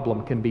solving a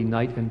problem can be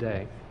night and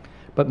day.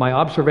 But my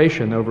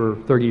observation over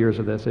 30 years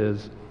of this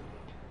is,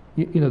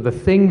 you know, the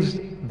things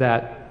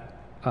that,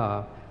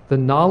 the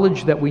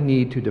knowledge that we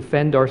need to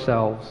defend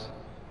ourselves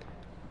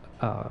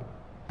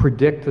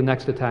predict the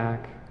next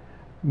attack,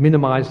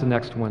 minimize the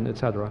next one,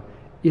 etc.,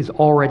 is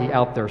already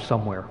out there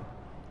somewhere.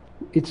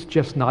 It's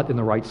just not in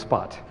the right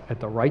spot, at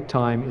the right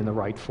time, in the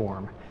right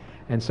form.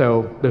 And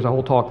so there's a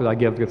whole talk that I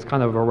give that's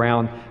kind of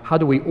around how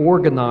do we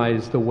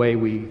organize the way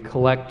we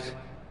collect,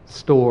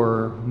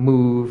 store,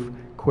 move,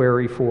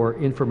 query for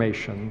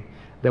information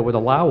that would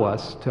allow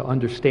us to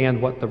understand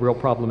what the real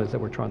problem is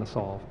that we're trying to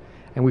solve.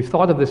 And we've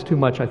thought of this too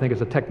much, I think,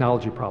 as a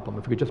technology problem.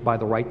 If we could just buy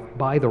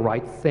the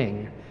right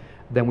thing,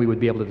 then we would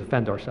be able to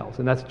defend ourselves.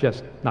 And that's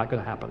just not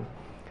going to happen.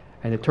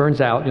 And it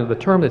turns out, the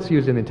term that's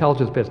used in the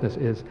intelligence business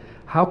is,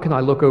 how can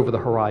I look over the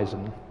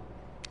horizon?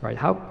 Right?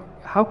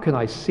 How can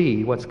I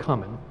see what's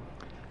coming?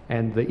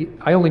 And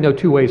I only know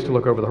two ways to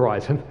look over the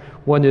horizon.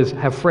 One is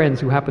have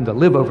friends who happen to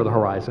live over the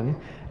horizon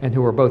and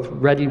who are both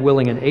ready,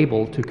 willing, and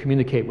able to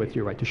communicate with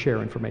you, right, to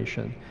share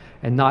information.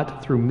 And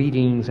not through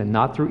meetings and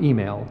not through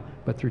email,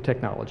 but through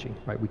technology,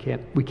 right?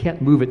 We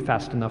can't move it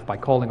fast enough by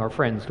calling our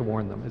friends to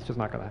warn them. It's just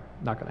not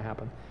gonna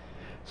happen.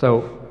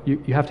 So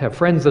you have to have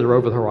friends that are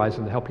over the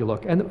horizon to help you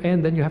look.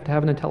 And then you have to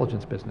have an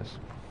intelligence business,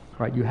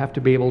 right? You have to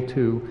be able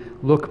to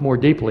look more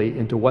deeply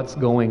into what's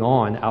going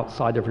on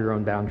outside of your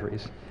own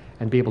boundaries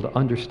and be able to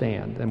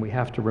understand. And we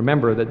have to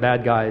remember that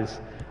bad guys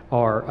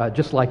are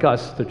just like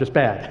us, they're just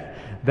bad.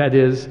 That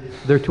is,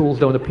 their tools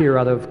don't appear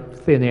out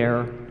of thin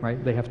air,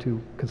 right? They have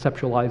to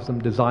conceptualize them,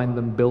 design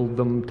them, build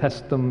them,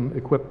 test them,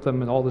 equip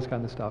them, and all this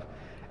kind of stuff.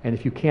 And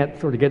if you can't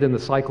sort of get in the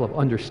cycle of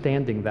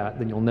understanding that,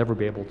 then you'll never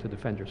be able to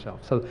defend yourself.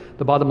 So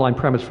the bottom line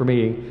premise for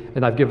me,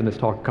 and I've given this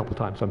talk a couple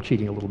times, so I'm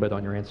cheating a little bit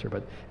on your answer,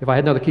 but if I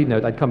had another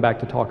keynote, I'd come back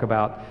to talk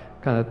about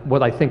kind of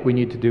what I think we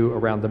need to do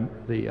around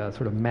the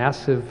sort of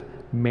massive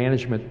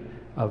management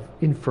of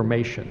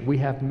information. We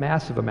have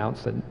massive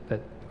amounts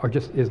that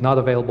is not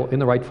available in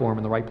the right form,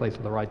 in the right place,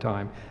 at the right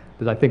time,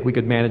 that I think we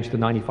could manage the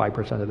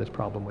 95% of this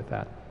problem with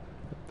that.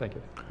 Thank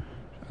you.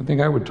 I think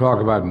I would talk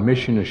about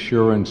mission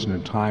assurance in a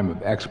time of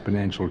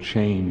exponential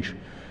change,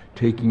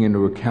 taking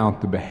into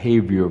account the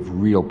behavior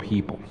of real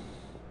people.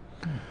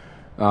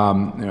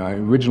 I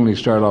originally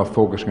started off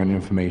focusing on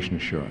information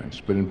assurance,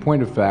 but in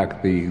point of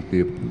fact, you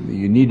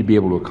need to be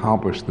able to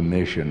accomplish the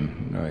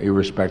mission,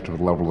 irrespective of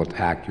the level of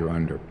attack you're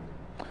under.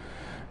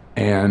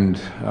 And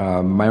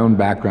my own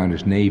background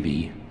is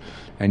Navy,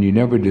 and you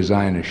never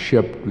design a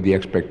ship with the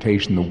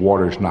expectation the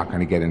water's not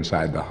going to get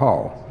inside the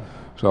hull.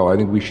 So I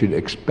think we should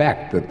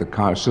expect that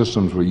the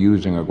systems we're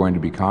using are going to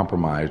be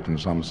compromised in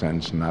some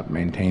sense and not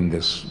maintain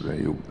this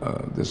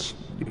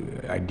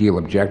ideal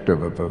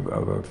objective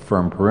of a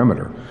firm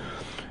perimeter.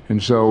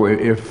 And so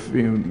if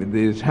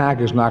the attack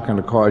is not going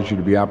to cause you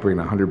to be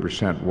operating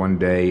 100% one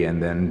day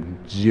and then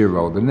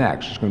 0 the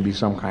next, it's going to be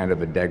some kind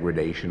of a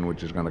degradation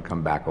which is going to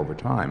come back over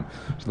time.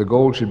 So the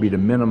goal should be to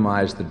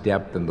minimize the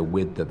depth and the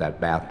width of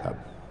that bathtub.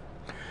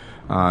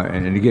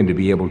 And again, to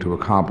be able to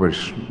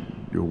accomplish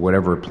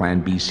whatever plan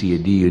B, C, or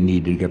D you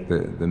need to get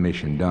the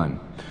mission done.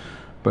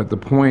 But the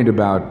point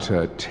about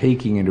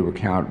taking into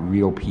account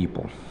real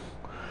people,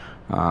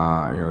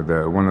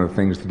 one of the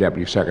things the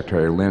Deputy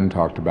Secretary Lynn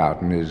talked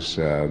about in his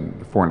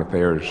Foreign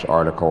Affairs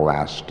article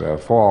last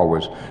fall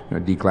was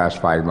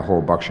declassifying the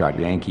whole buckshot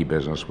Yankee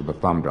business with the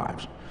thumb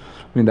drives.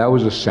 I mean, that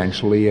was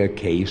essentially a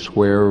case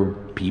where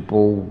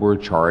people were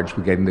charged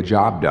with getting the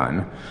job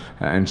done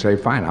and say,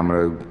 fine, I'm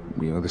going to,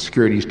 the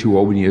security's too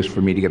onerous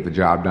for me to get the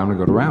job done, and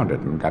go around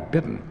it, and got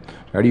bitten.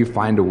 How do you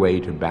find a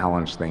way to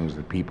balance things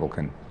that people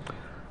can?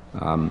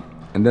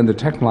 And then the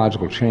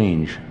technological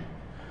change.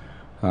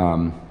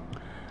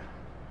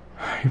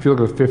 If you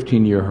look at a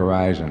 15-year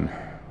horizon,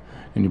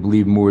 and you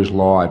believe Moore's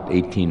law at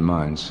 18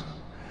 months,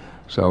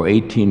 so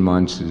 18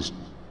 months is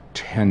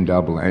 10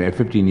 doublings,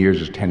 15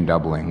 years is 10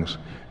 doublings,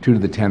 2 to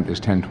the 10th is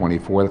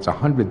 1024, that's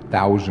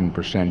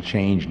 100,000%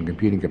 change in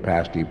computing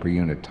capacity per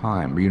unit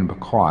time, per unit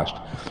cost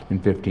in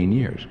 15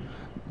 years.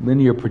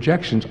 Linear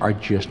projections are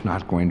just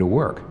not going to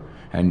work.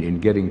 And in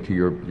getting to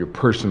your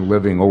person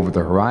living over the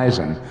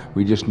horizon,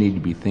 we just need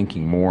to be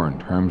thinking more in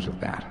terms of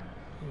that.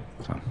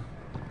 So.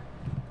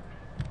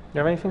 You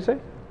have anything to say,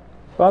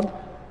 Bob?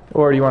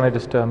 Or do you want to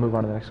just move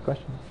on to the next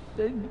question?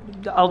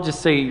 I'll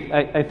just say,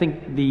 I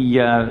think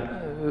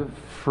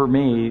for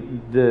me,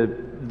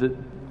 the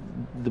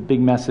big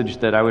message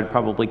that I would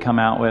probably come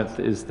out with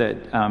is that,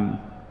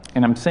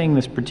 and I'm saying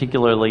this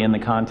particularly in the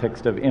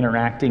context of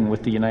interacting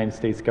with the United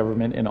States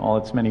government in all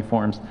its many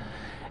forms,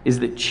 is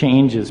that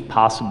change is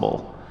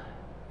possible.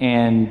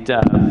 And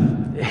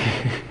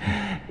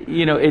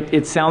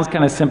it sounds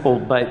kind of simple,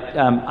 but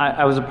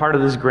I was a part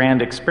of this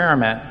grand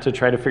experiment to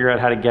try to figure out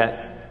how to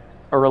get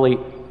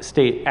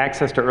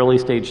access to early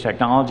stage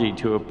technology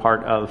to a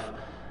part of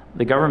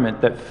the government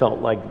that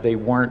felt like they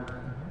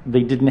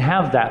didn't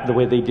have that the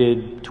way they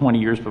did 20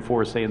 years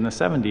before, say in the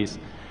 70s.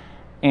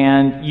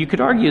 And you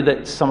could argue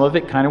that some of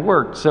it kind of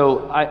worked.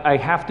 So I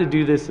have to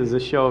do this as a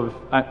show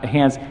of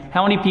hands.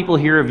 How many people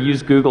here have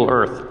used Google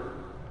Earth?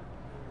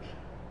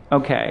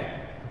 Okay.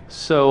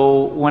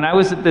 So when I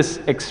was at this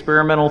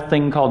experimental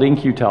thing called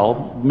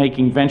InQtel,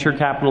 making venture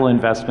capital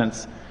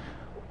investments,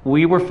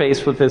 we were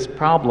faced with this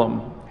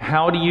problem.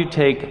 how do you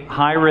take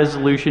high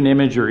resolution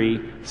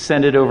imagery,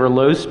 send it over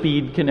low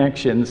speed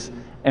connections,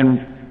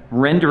 and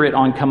render it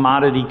on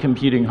commodity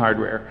computing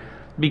hardware?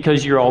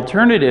 Because your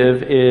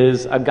alternative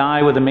is a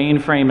guy with a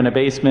mainframe in a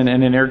basement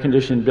in an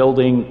air-conditioned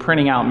building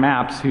printing out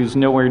maps who's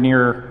nowhere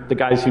near the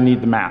guys who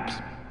need the maps.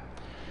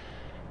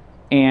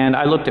 And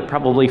I looked at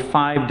probably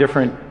 5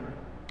 different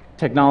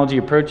technology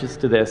approaches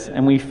to this,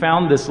 and we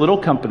found this little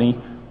company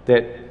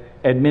that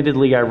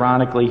admittedly,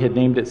 ironically, had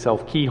named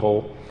itself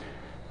Keyhole,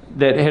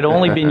 that had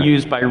only been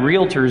used by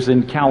realtors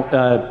in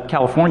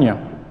California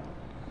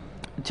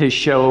to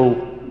show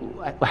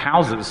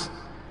houses.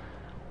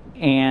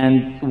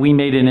 And we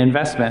made an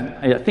investment.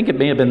 I think it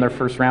may have been their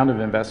first round of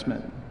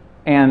investment.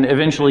 And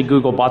eventually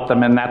Google bought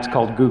them, and that's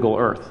called Google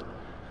Earth.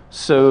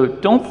 So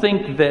don't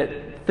think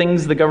that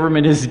things the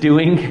government is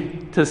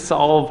doing to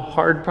solve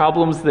hard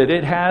problems that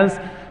it has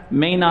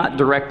may not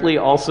directly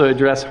also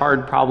address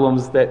hard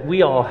problems that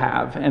we all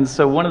have. And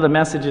so one of the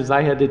messages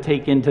I had to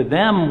take into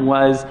them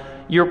was,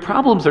 your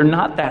problems are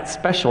not that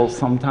special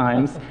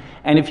sometimes.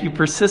 And if you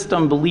persist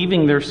on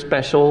believing they're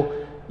special,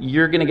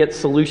 you're going to get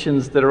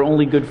solutions that are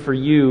only good for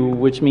you,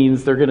 which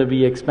means they're going to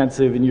be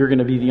expensive and you're going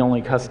to be the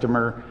only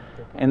customer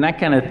and that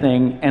kind of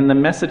thing. And the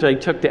message I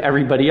took to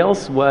everybody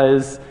else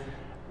was,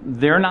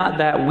 they're not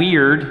that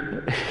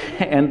weird,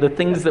 and the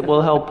things that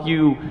will help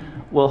you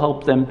will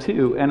help them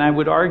too. And I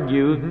would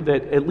argue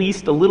that at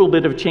least a little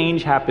bit of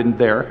change happened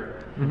there.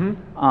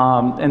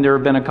 And there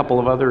have been a couple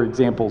of other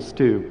examples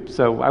too.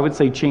 So I would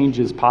say change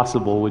is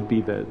possible would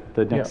be the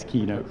next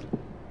keynote. Do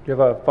you have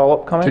a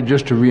follow-up comment?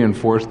 Just to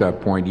reinforce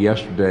that point,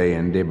 yesterday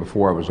and the day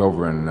before I was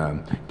over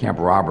in Camp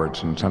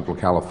Roberts in Central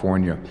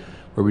California,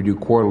 where we do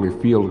quarterly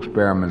field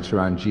experiments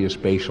around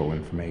geospatial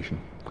information.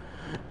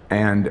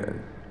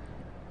 And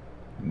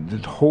the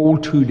whole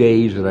 2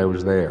 days that I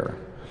was there,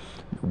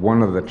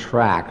 one of the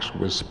tracks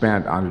was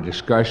spent on a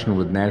discussion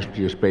with National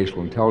Geospatial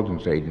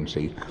Intelligence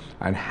Agency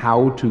on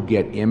how to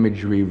get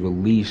imagery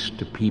released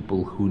to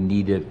people who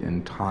need it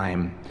in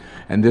time.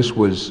 And this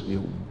was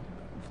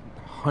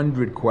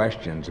 100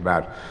 questions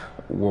about,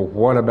 well,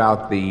 what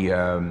about the,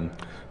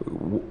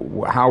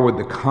 how would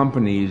the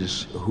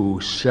companies who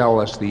sell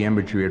us the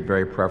imagery at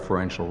very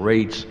preferential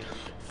rates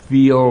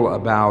feel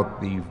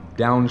about the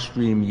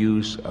downstream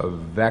use of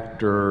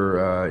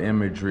vector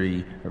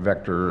imagery,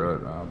 vector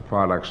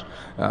products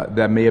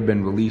that may have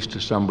been released to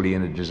somebody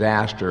in a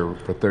disaster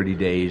for 30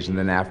 days and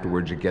then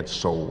afterwards it gets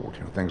sold,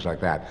 things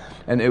like that.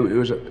 And it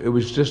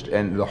was just,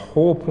 and the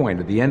whole point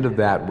at the end of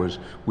that was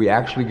we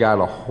actually got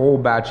a whole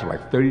batch of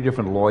like 30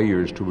 different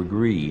lawyers to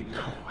agree.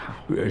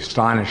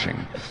 Astonishing.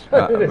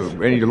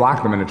 And you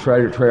lock them in a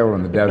trailer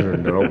in the desert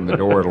and open the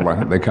door,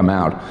 they come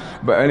out.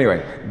 But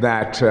anyway,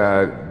 that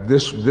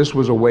this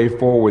was a way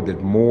forward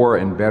that more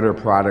and better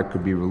product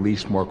could be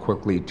released more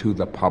quickly to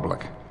the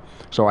public.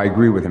 So I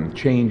agree with him.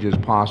 Change is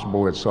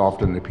possible. It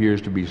often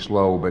appears to be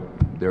slow, but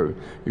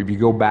if you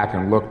go back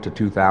and look to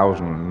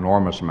 2000, an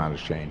enormous amount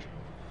has changed.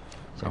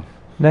 So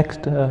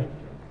next,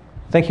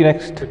 thank you.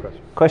 Next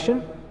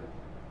question.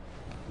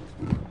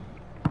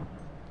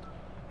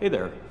 Hey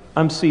there.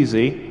 I'm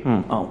CZ.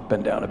 Oh,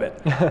 bend down a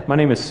bit. My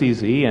name is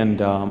CZ,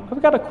 and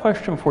I've got a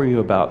question for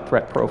you about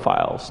threat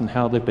profiles and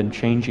how they've been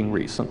changing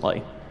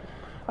recently.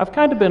 I've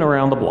kind of been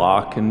around the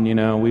block,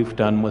 and we've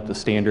done with the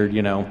standard,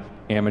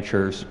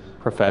 amateurs,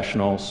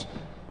 professionals,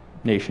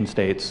 nation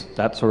states,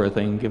 that sort of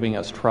thing, giving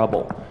us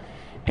trouble.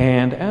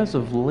 And as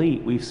of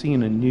late, we've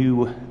seen a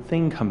new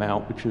thing come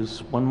out, which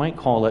is, one might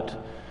call it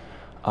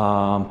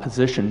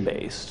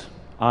position-based,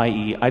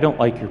 i.e., I don't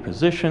like your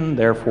position,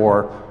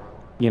 therefore,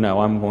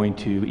 I'm going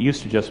to, it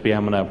used to just be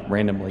I'm going to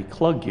randomly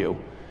clug you.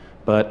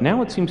 But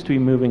now it seems to be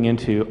moving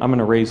into I'm going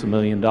to raise $1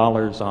 million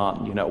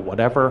on,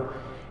 whatever,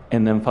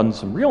 and then fund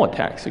some real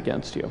attacks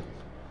against you.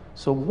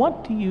 So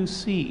what do you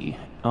see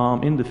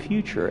in the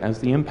future as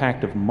the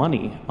impact of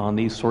money on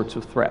these sorts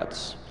of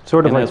threats?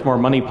 Sort of and like, as more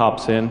money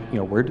pops in,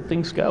 where do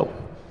things go?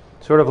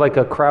 Sort of like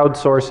a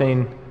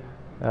crowdsourcing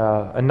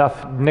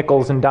enough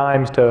nickels and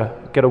dimes to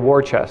get a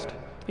war chest.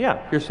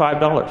 Yeah, here's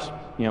 $5.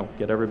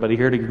 Get everybody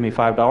here to give me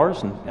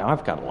 $5, and now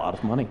I've got a lot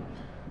of money.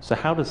 So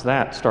how does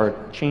that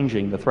start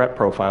changing the threat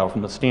profile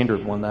from the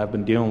standard one that I've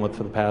been dealing with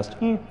for the past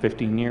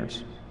 15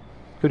 years?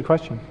 Good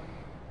question.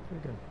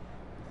 Very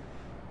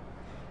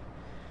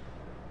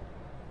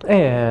good.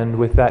 And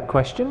with that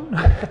question,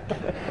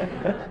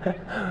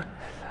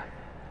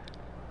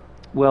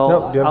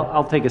 well,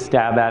 I'll take a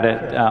stab at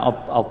it.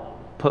 I'll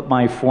put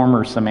my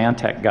former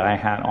Symantec guy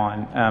hat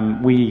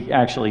on. We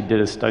actually did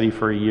a study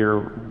for a year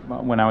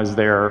when I was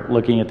there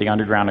looking at the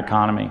underground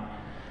economy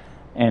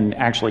and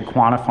actually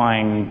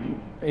quantifying,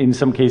 in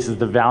some cases,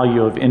 the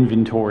value of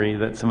inventory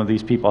that some of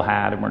these people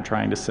had and were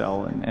trying to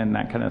sell and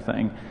that kind of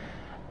thing.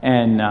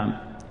 And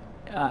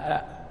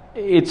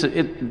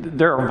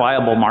there are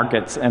viable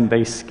markets and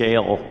they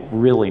scale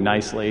really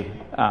nicely,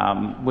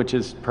 which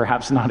is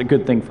perhaps not a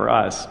good thing for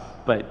us,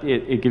 but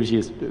it gives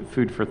you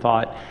food for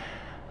thought.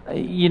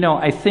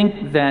 I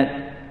think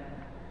that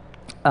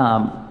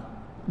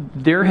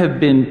there have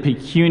been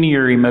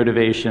pecuniary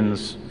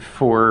motivations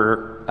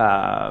for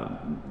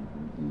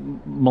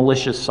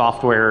malicious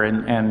software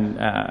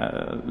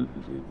and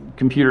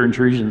computer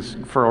intrusions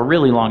for a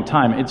really long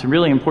time. It's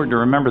really important to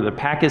remember the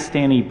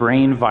Pakistani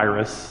brain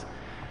virus,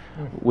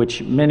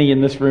 which many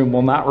in this room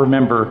will not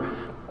remember.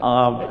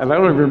 And I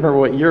don't even remember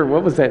what year.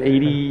 What was that?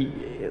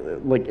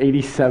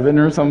 87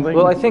 or something?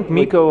 Well, I think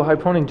Miko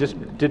Hyponen just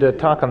did a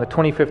talk on the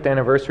 25th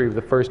anniversary of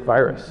the first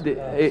virus.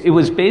 It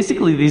was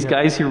basically these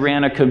guys who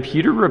ran a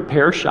computer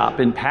repair shop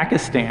in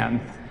Pakistan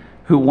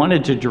who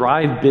wanted to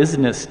drive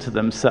business to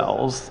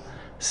themselves.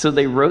 So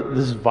they wrote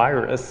this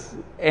virus.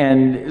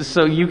 And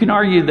so you can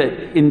argue that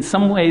in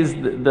some ways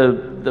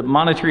the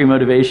monetary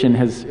motivation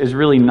has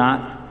really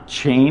not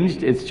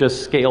changed. It's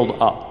just scaled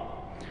up.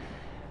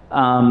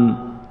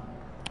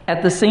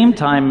 At the same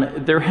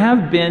time, there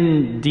have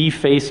been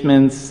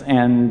defacements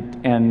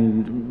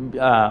and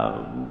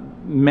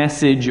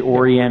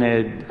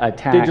message-oriented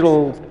attacks.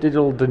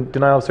 Digital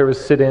denial of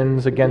service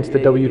sit-ins against the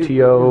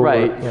WTO.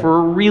 Right, for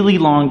a really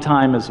long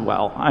time as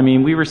well. I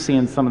mean, we were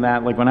seeing some of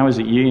that, like when I was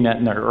at UNet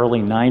in the early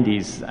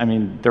 90s, I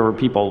mean, there were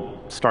people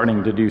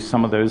starting to do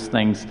some of those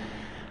things.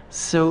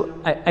 So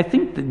I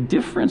think the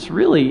difference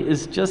really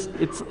is just,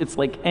 it's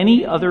like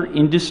any other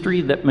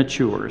industry that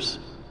matures.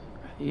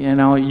 You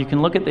know, you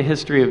can look at the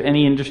history of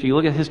any industry, you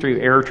look at the history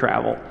of air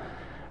travel,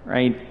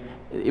 right?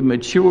 It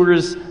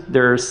matures,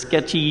 there are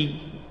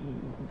sketchy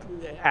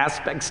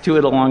aspects to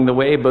it along the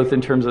way, both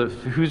in terms of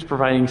who's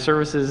providing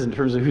services, in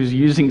terms of who's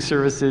using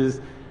services.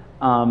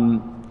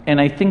 And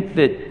I think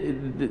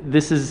that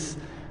this is,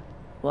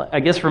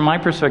 I guess from my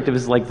perspective,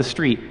 is like the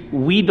street.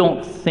 We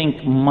don't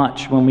think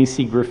much when we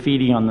see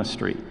graffiti on the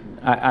street.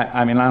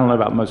 I mean, I don't know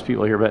about most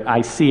people here, but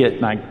I see it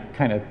and I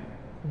kind of,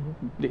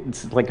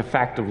 it's like a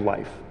fact of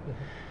life.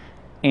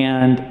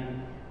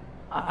 And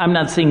I'm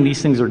not saying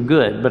these things are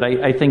good, but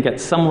I think at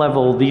some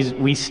level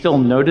we still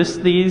notice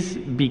these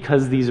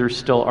because these are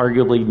still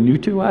arguably new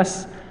to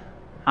us.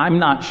 I'm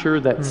not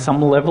sure that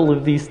some level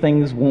of these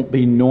things won't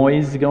be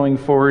noise going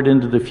forward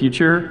into the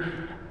future.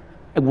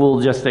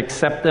 We'll just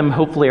accept them.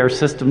 Hopefully our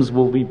systems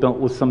will be built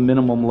with some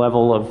minimum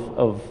level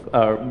of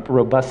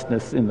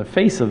robustness in the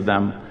face of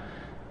them.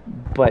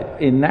 But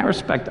in that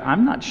respect,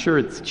 I'm not sure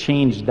it's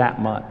changed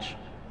that much.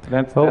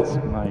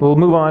 We'll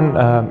move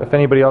on. If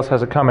anybody else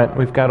has a comment,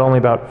 we've got only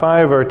about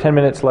 5 or 10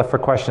 minutes left for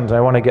questions. I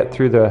want to get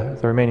through the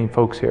remaining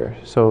folks here.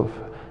 So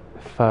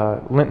if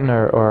Linton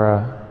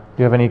or do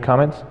you have any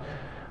comments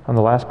on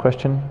the last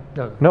question?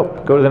 No.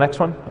 Nope. Go to the next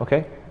one.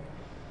 Okay.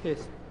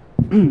 Yes.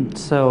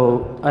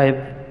 So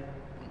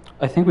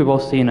I think we've all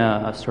seen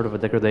a sort of a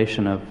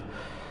degradation of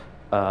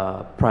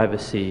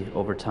privacy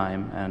over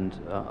time, and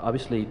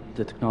obviously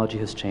the technology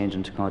has changed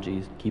and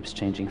technology keeps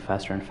changing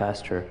faster and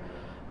faster.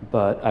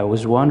 But I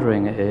was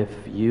wondering if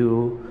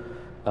you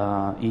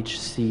each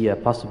see a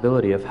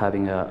possibility of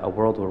having a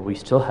world where we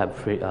still have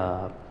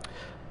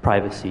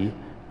privacy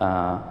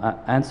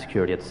and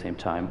security at the same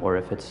time, or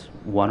if it's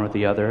one or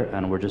the other,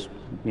 and we're just,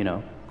 you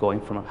know, going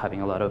from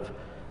having a lot of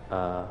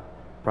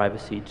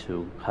privacy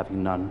to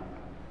having none.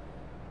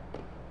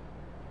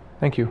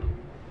 Thank you.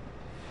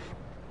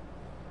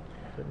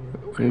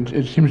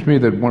 It seems to me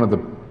that one of the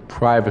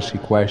privacy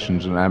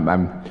questions, and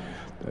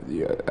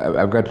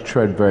I've got to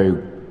tread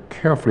very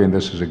carefully in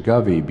this as a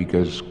govy,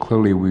 because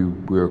clearly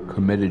we're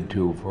committed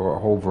to for a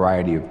whole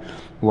variety of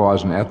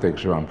laws and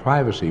ethics around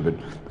privacy, but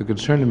the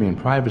concern to me in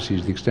privacy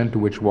is the extent to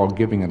which we're all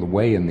giving it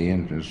away in the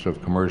interest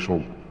of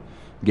commercial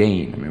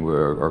gain, I mean,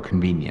 or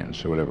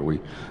convenience or whatever.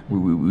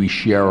 We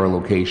share our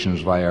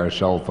locations via our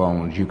cell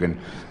phones. You can,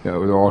 there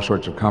are all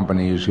sorts of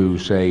companies who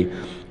say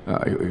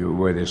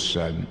where this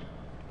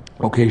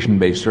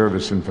location-based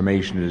service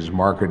information is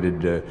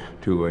marketed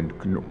to a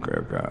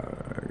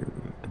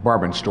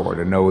department store,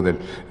 to know that,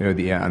 you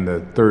know, on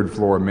the third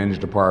floor men's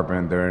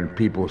department, there are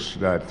people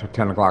at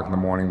 10 o'clock in the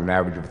morning, an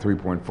average of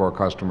 3.4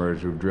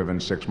 customers who've driven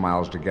 6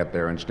 miles to get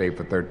there and stay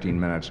for 13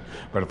 minutes.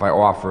 But if I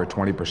offer a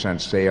 20%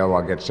 sale,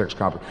 I'll get 6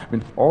 copies. I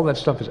mean, all that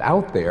stuff is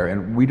out there,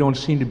 and we don't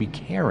seem to be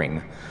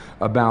caring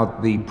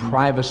about the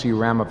privacy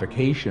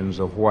ramifications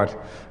of what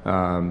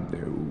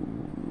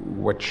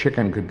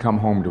chicken could come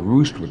home to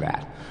roost with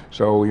that.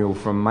 So, you know,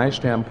 from my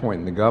standpoint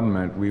in the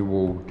government, we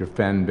will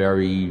defend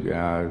very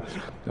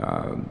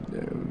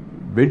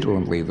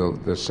vigilantly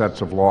the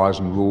sets of laws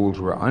and rules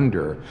we're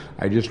under.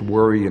 I just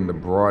worry in the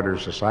broader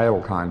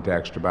societal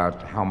context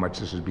about how much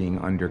this is being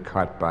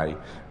undercut by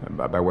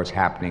what's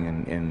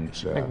happening in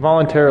like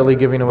voluntarily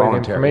giving away the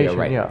information. Yeah,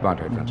 right. Yeah.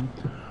 Voluntary defense.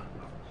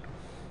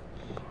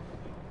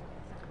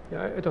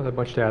 Yeah, I don't have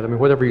much to add. I mean,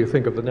 whatever you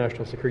think of the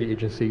National Security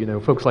Agency, you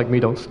know, folks like me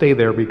don't stay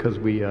there because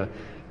we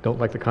don't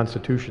like the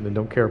Constitution and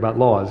don't care about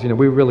laws. You know,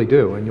 we really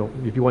do.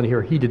 And if you want to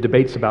hear heated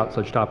debates about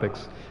such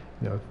topics,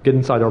 you know, get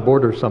inside our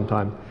borders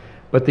sometime.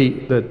 But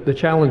the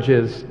challenge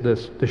is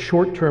the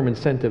short-term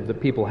incentive that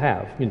people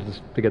have, you know,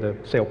 to get a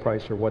sale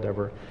price or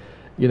whatever.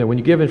 You know, when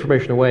you give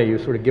information away, you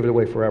sort of give it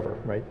away forever,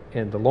 right?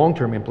 And the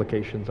long-term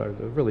implications are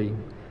the really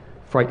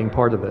frightening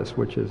part of this,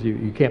 which is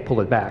you can't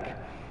pull it back.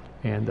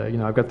 And you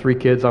know, I've got 3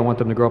 kids. I want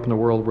them to grow up in a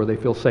world where they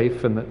feel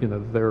safe, and that, you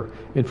know, their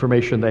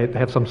information, they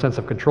have some sense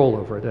of control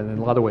over it. And in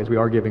a lot of ways, we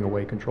are giving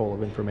away control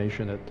of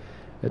information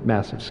at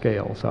massive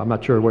scale. So I'm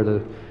not sure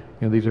where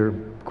these are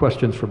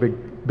questions for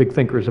big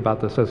thinkers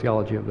about the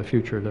sociology of the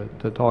future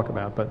to talk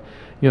about. But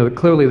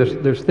clearly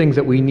there's things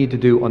that we need to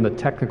do on the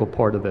technical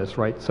part of this,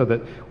 right? So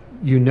that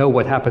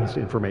what happens to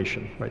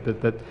information, right?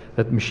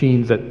 That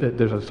machines, that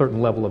there's a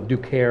certain level of due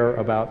care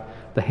about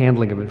the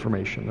handling of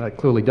information. That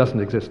clearly doesn't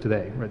exist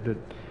today, right?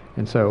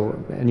 And so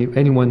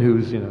anyone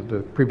who's,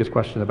 the previous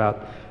question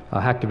about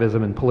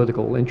hacktivism and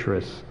political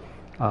interests,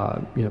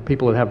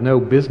 people that have no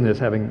business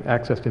having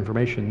access to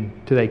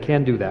information today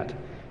can do that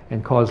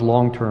and cause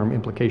long-term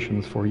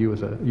implications for you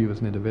as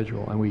an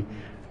individual. And we,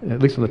 at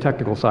least on the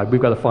technical side,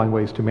 we've got to find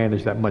ways to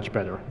manage that much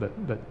better.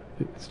 That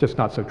it's just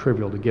not so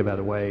trivial to give that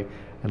away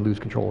and lose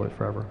control of it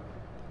forever.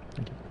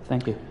 Thank you.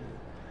 Thank you.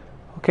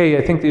 Okay,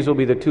 I think these will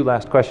be the two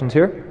last questions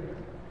here.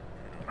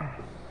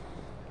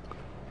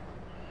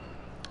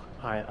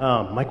 Hi,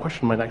 my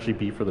question might actually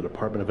be for the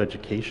Department of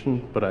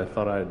Education, but I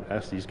thought I'd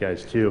ask these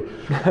guys too.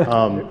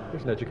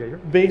 There's an educator.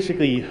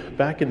 Basically,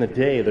 back in the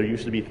day, there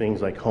used to be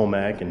things like home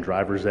ec and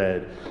driver's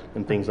ed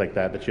and things like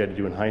that you had to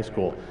do in high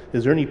school.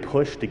 Is there any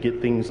push to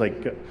get things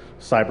like not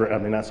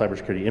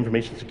cybersecurity,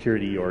 information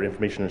security or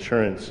information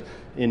assurance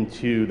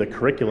into the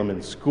curriculum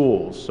in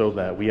schools so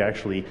that we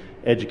actually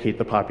educate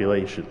the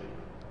population?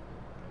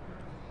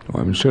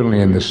 Well,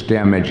 certainly in the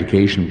STEM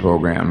education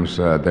programs,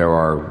 there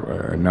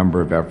are a number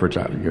of efforts.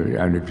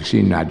 And if you've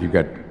seen that, you've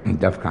got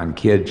DEFCON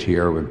kids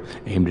here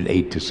aimed at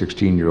 8 to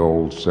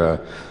 16-year-olds.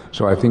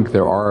 So I think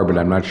there are, but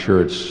I'm not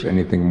sure it's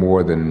anything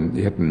more than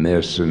hit and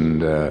miss,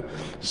 and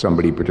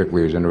somebody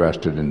particularly is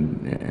interested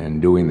in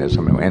doing this.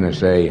 I mean,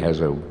 NSA has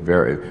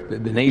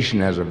the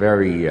nation has a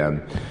very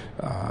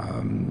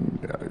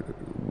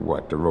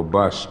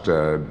robust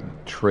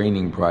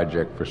training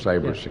project for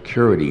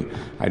cybersecurity.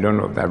 I don't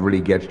know if that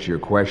really gets to your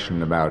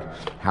question about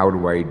how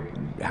do I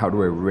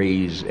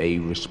raise a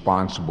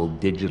responsible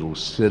digital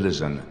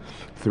citizen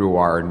through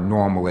our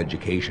normal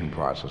education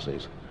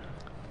processes.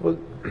 Well,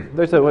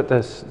 there's the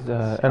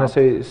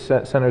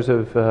NSA Centers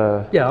of...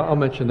 Yeah, I'll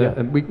mention that.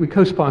 And we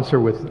co-sponsor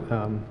with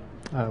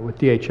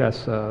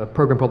DHS a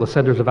program called the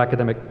Centers of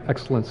Academic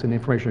Excellence in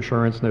Information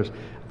Assurance. And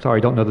I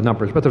don't know the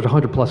numbers, but there's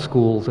 100+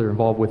 schools that are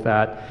involved with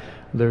that.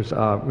 There's,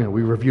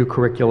 we review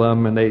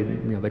curriculum, and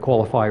they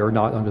qualify or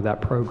not under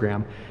that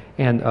program.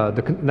 And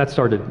that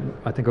started,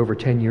 I think, over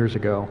 10 years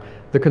ago.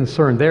 The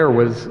concern there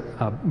was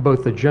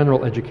both the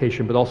general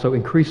education, but also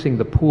increasing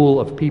the pool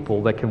of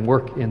people that can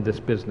work in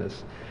this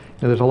business.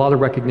 There's a lot of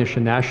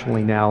recognition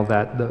nationally now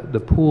that the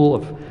pool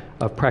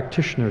of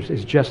practitioners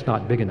is just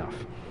not big enough,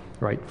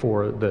 right,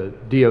 for the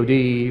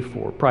DoD,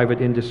 for private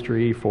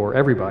industry, for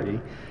everybody.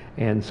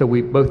 And so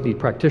we both need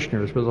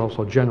practitioners, but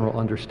also general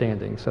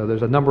understanding. So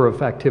there's a number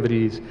of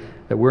activities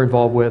that we're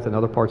involved with and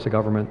other parts of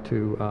government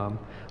to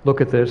look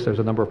at this. There's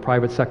a number of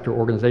private sector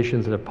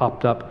organizations that have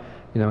popped up,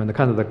 and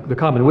the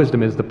common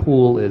wisdom is the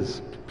pool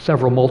is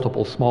several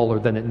multiples smaller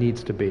than it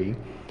needs to be.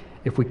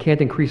 If we can't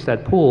increase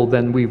that pool,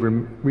 then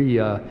we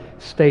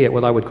stay at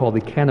what I would call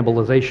the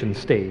cannibalization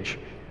stage,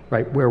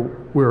 right, where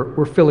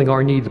we're filling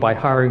our needs by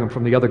hiring them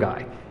from the other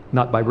guy,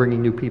 not by bringing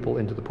new people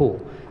into the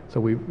pool. So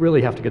we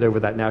really have to get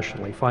over that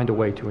nationally, find a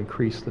way to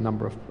increase the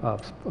number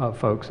of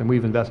folks, and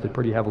we've invested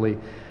pretty heavily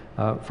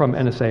from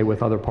NSA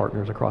with other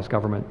partners across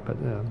government,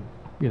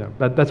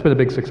 but that's been a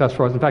big success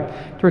for us. In fact,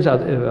 it turns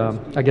out,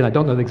 again, I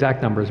don't know the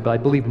exact numbers, but I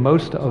believe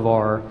most of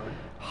our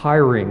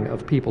hiring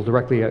of people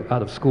directly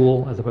out of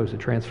school, as opposed to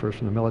transfers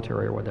from the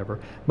military or whatever,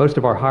 most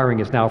of our hiring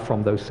is now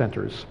from those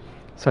centers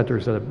that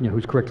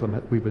whose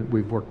curriculum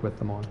we've worked with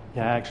them on.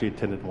 Yeah, I actually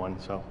attended one,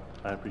 so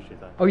I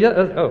appreciate that. Oh yeah,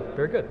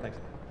 very good, thanks.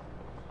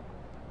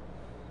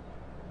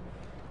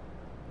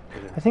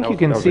 I think you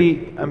can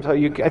see. I'm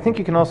sorry. I think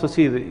you can also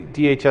see the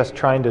DHS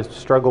trying to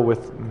struggle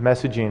with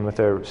messaging with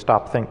their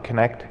Stop, Think,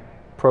 Connect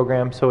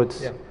program. So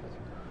it's,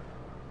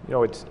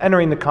 it's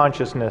entering the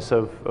consciousness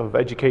of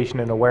education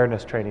and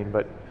awareness training.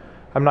 But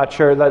I'm not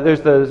sure that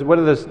there's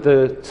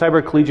the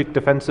Cyber Collegiate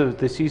Defensive,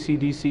 the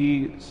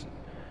CCDC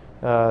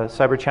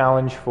cyber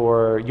challenge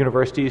for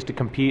universities to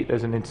compete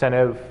as an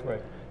incentive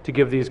to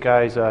give these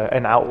guys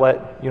an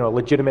outlet, a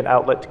legitimate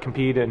outlet to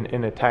compete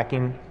in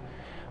attacking.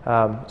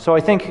 So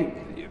I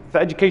think the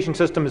education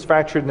system is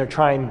fractured and they're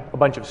trying a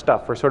bunch of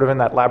stuff. We're sort of in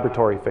that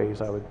laboratory phase,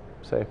 I would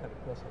say.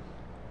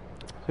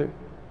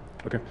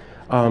 Okay.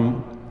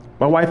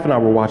 My wife and I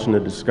were watching I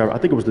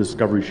think it was the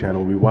Discovery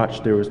Channel. We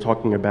watched, they was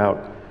talking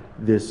about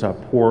this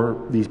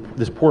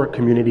poor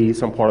community,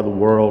 some part of the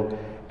world,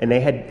 and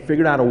they had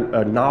figured out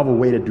a novel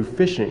way to do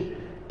fishing.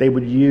 They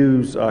would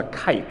use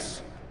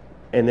kites,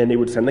 and then they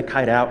would send the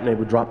kite out and they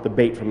would drop the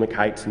bait from the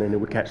kites and then they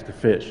would catch the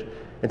fish.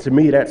 And to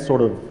me, that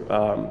sort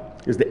of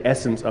is the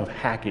essence of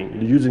hacking.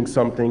 You're using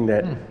something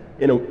that,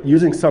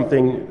 using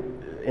something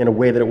in a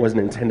way that it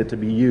wasn't intended to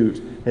be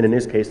used. And in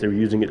this case, they were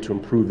using it to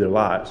improve their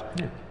lives.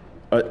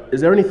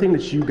 Is there anything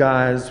that you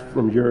guys,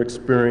 from your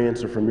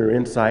experience or from your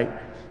insight,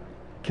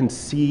 can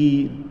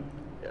see,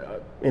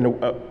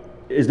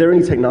 is there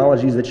any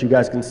technologies that you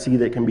guys can see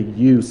that can be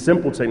used,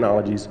 simple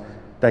technologies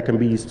that can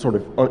be sort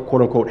of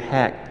quote unquote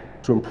hacked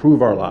to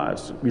improve our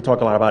lives? We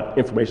talk a lot about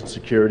information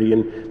security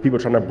and people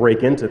trying to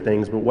break into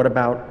things, but what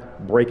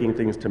about breaking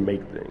things to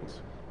make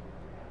things?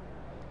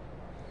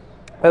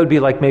 That would be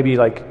like maybe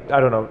like, I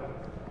don't know,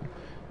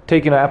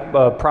 taking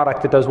a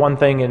product that does one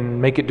thing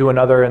and make it do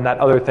another, and that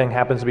other thing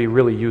happens to be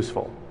really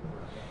useful.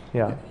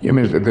 Yeah. I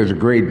mean, there's a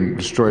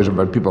great stories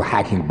about people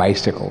hacking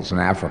bicycles in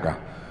Africa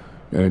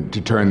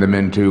to turn them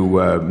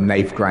into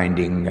knife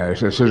grinding,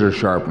 scissor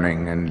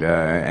sharpening,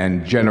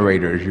 and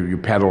generators. You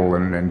pedal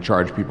and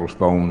charge people's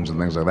phones and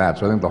things like that.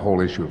 So I think the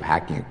whole issue of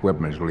hacking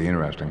equipment is really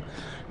interesting.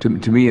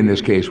 To me, in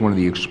this case, one of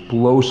the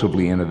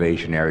explosively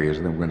innovation areas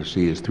I think we're going to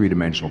see is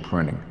three-dimensional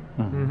printing.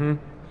 Mm-hmm.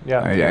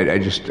 Yeah.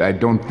 I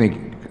don't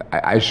think,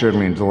 I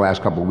certainly until the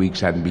last couple of weeks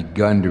hadn't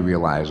begun to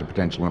realize the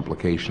potential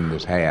implication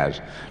this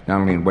has,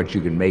 not only in what you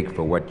can make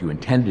for what you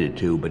intended it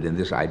to, but in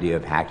this idea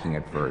of hacking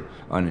it for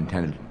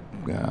unintended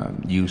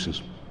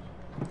uses.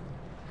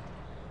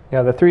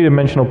 Yeah, the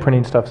three-dimensional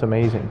printing stuff's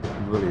amazing.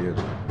 It really is.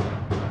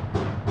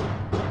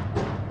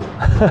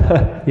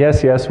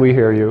 Yes, yes, we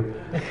hear you.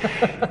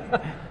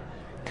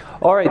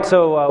 All right,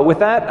 so with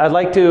that, I'd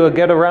like to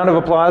get a round of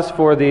applause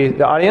for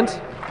the audience,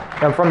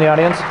 from the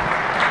audience.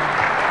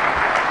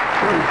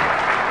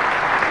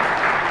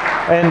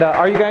 And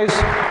are you guys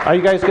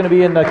going to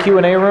be in the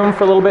Q&A room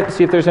for a little bit to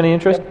see if there's any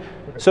interest?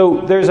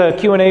 So there's a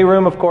Q&A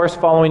room, of course,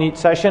 following each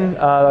session.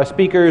 Our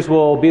speakers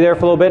will be there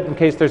for a little bit in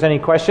case there's any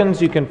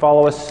questions. You can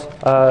follow us.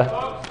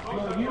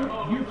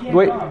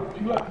 Wait,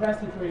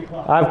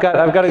 I've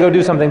got to go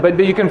do something. But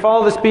you can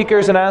follow the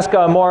speakers and ask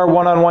more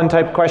one-on-one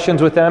type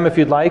questions with them if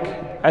you'd like.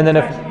 And then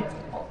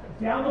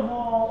down the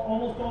hall,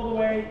 almost all the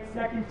way,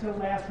 second to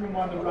last room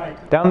on the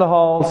right. Down the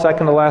hall,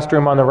 second to last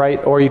room on the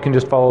right, or you can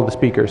just follow the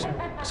speakers.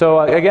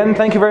 So again,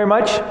 thank you very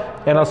much,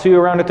 and I'll see you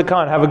around at the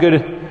con. Have a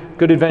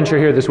good adventure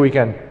here this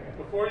weekend.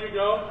 Before you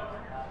go,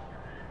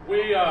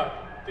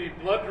 the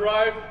blood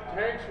drive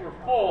tanks were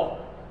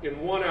full in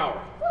 1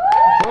 hour.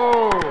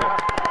 Oh.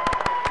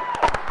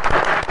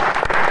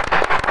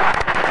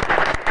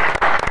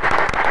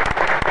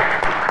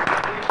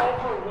 We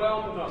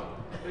overwhelmed them.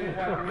 They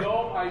have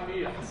no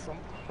idea.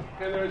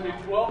 And there's a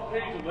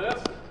 12-page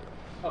list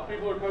of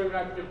people who are coming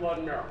back to get blood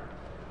and marrow.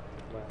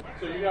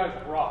 So you guys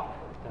rock.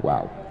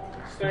 Wow.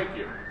 Thank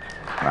you.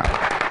 Wow.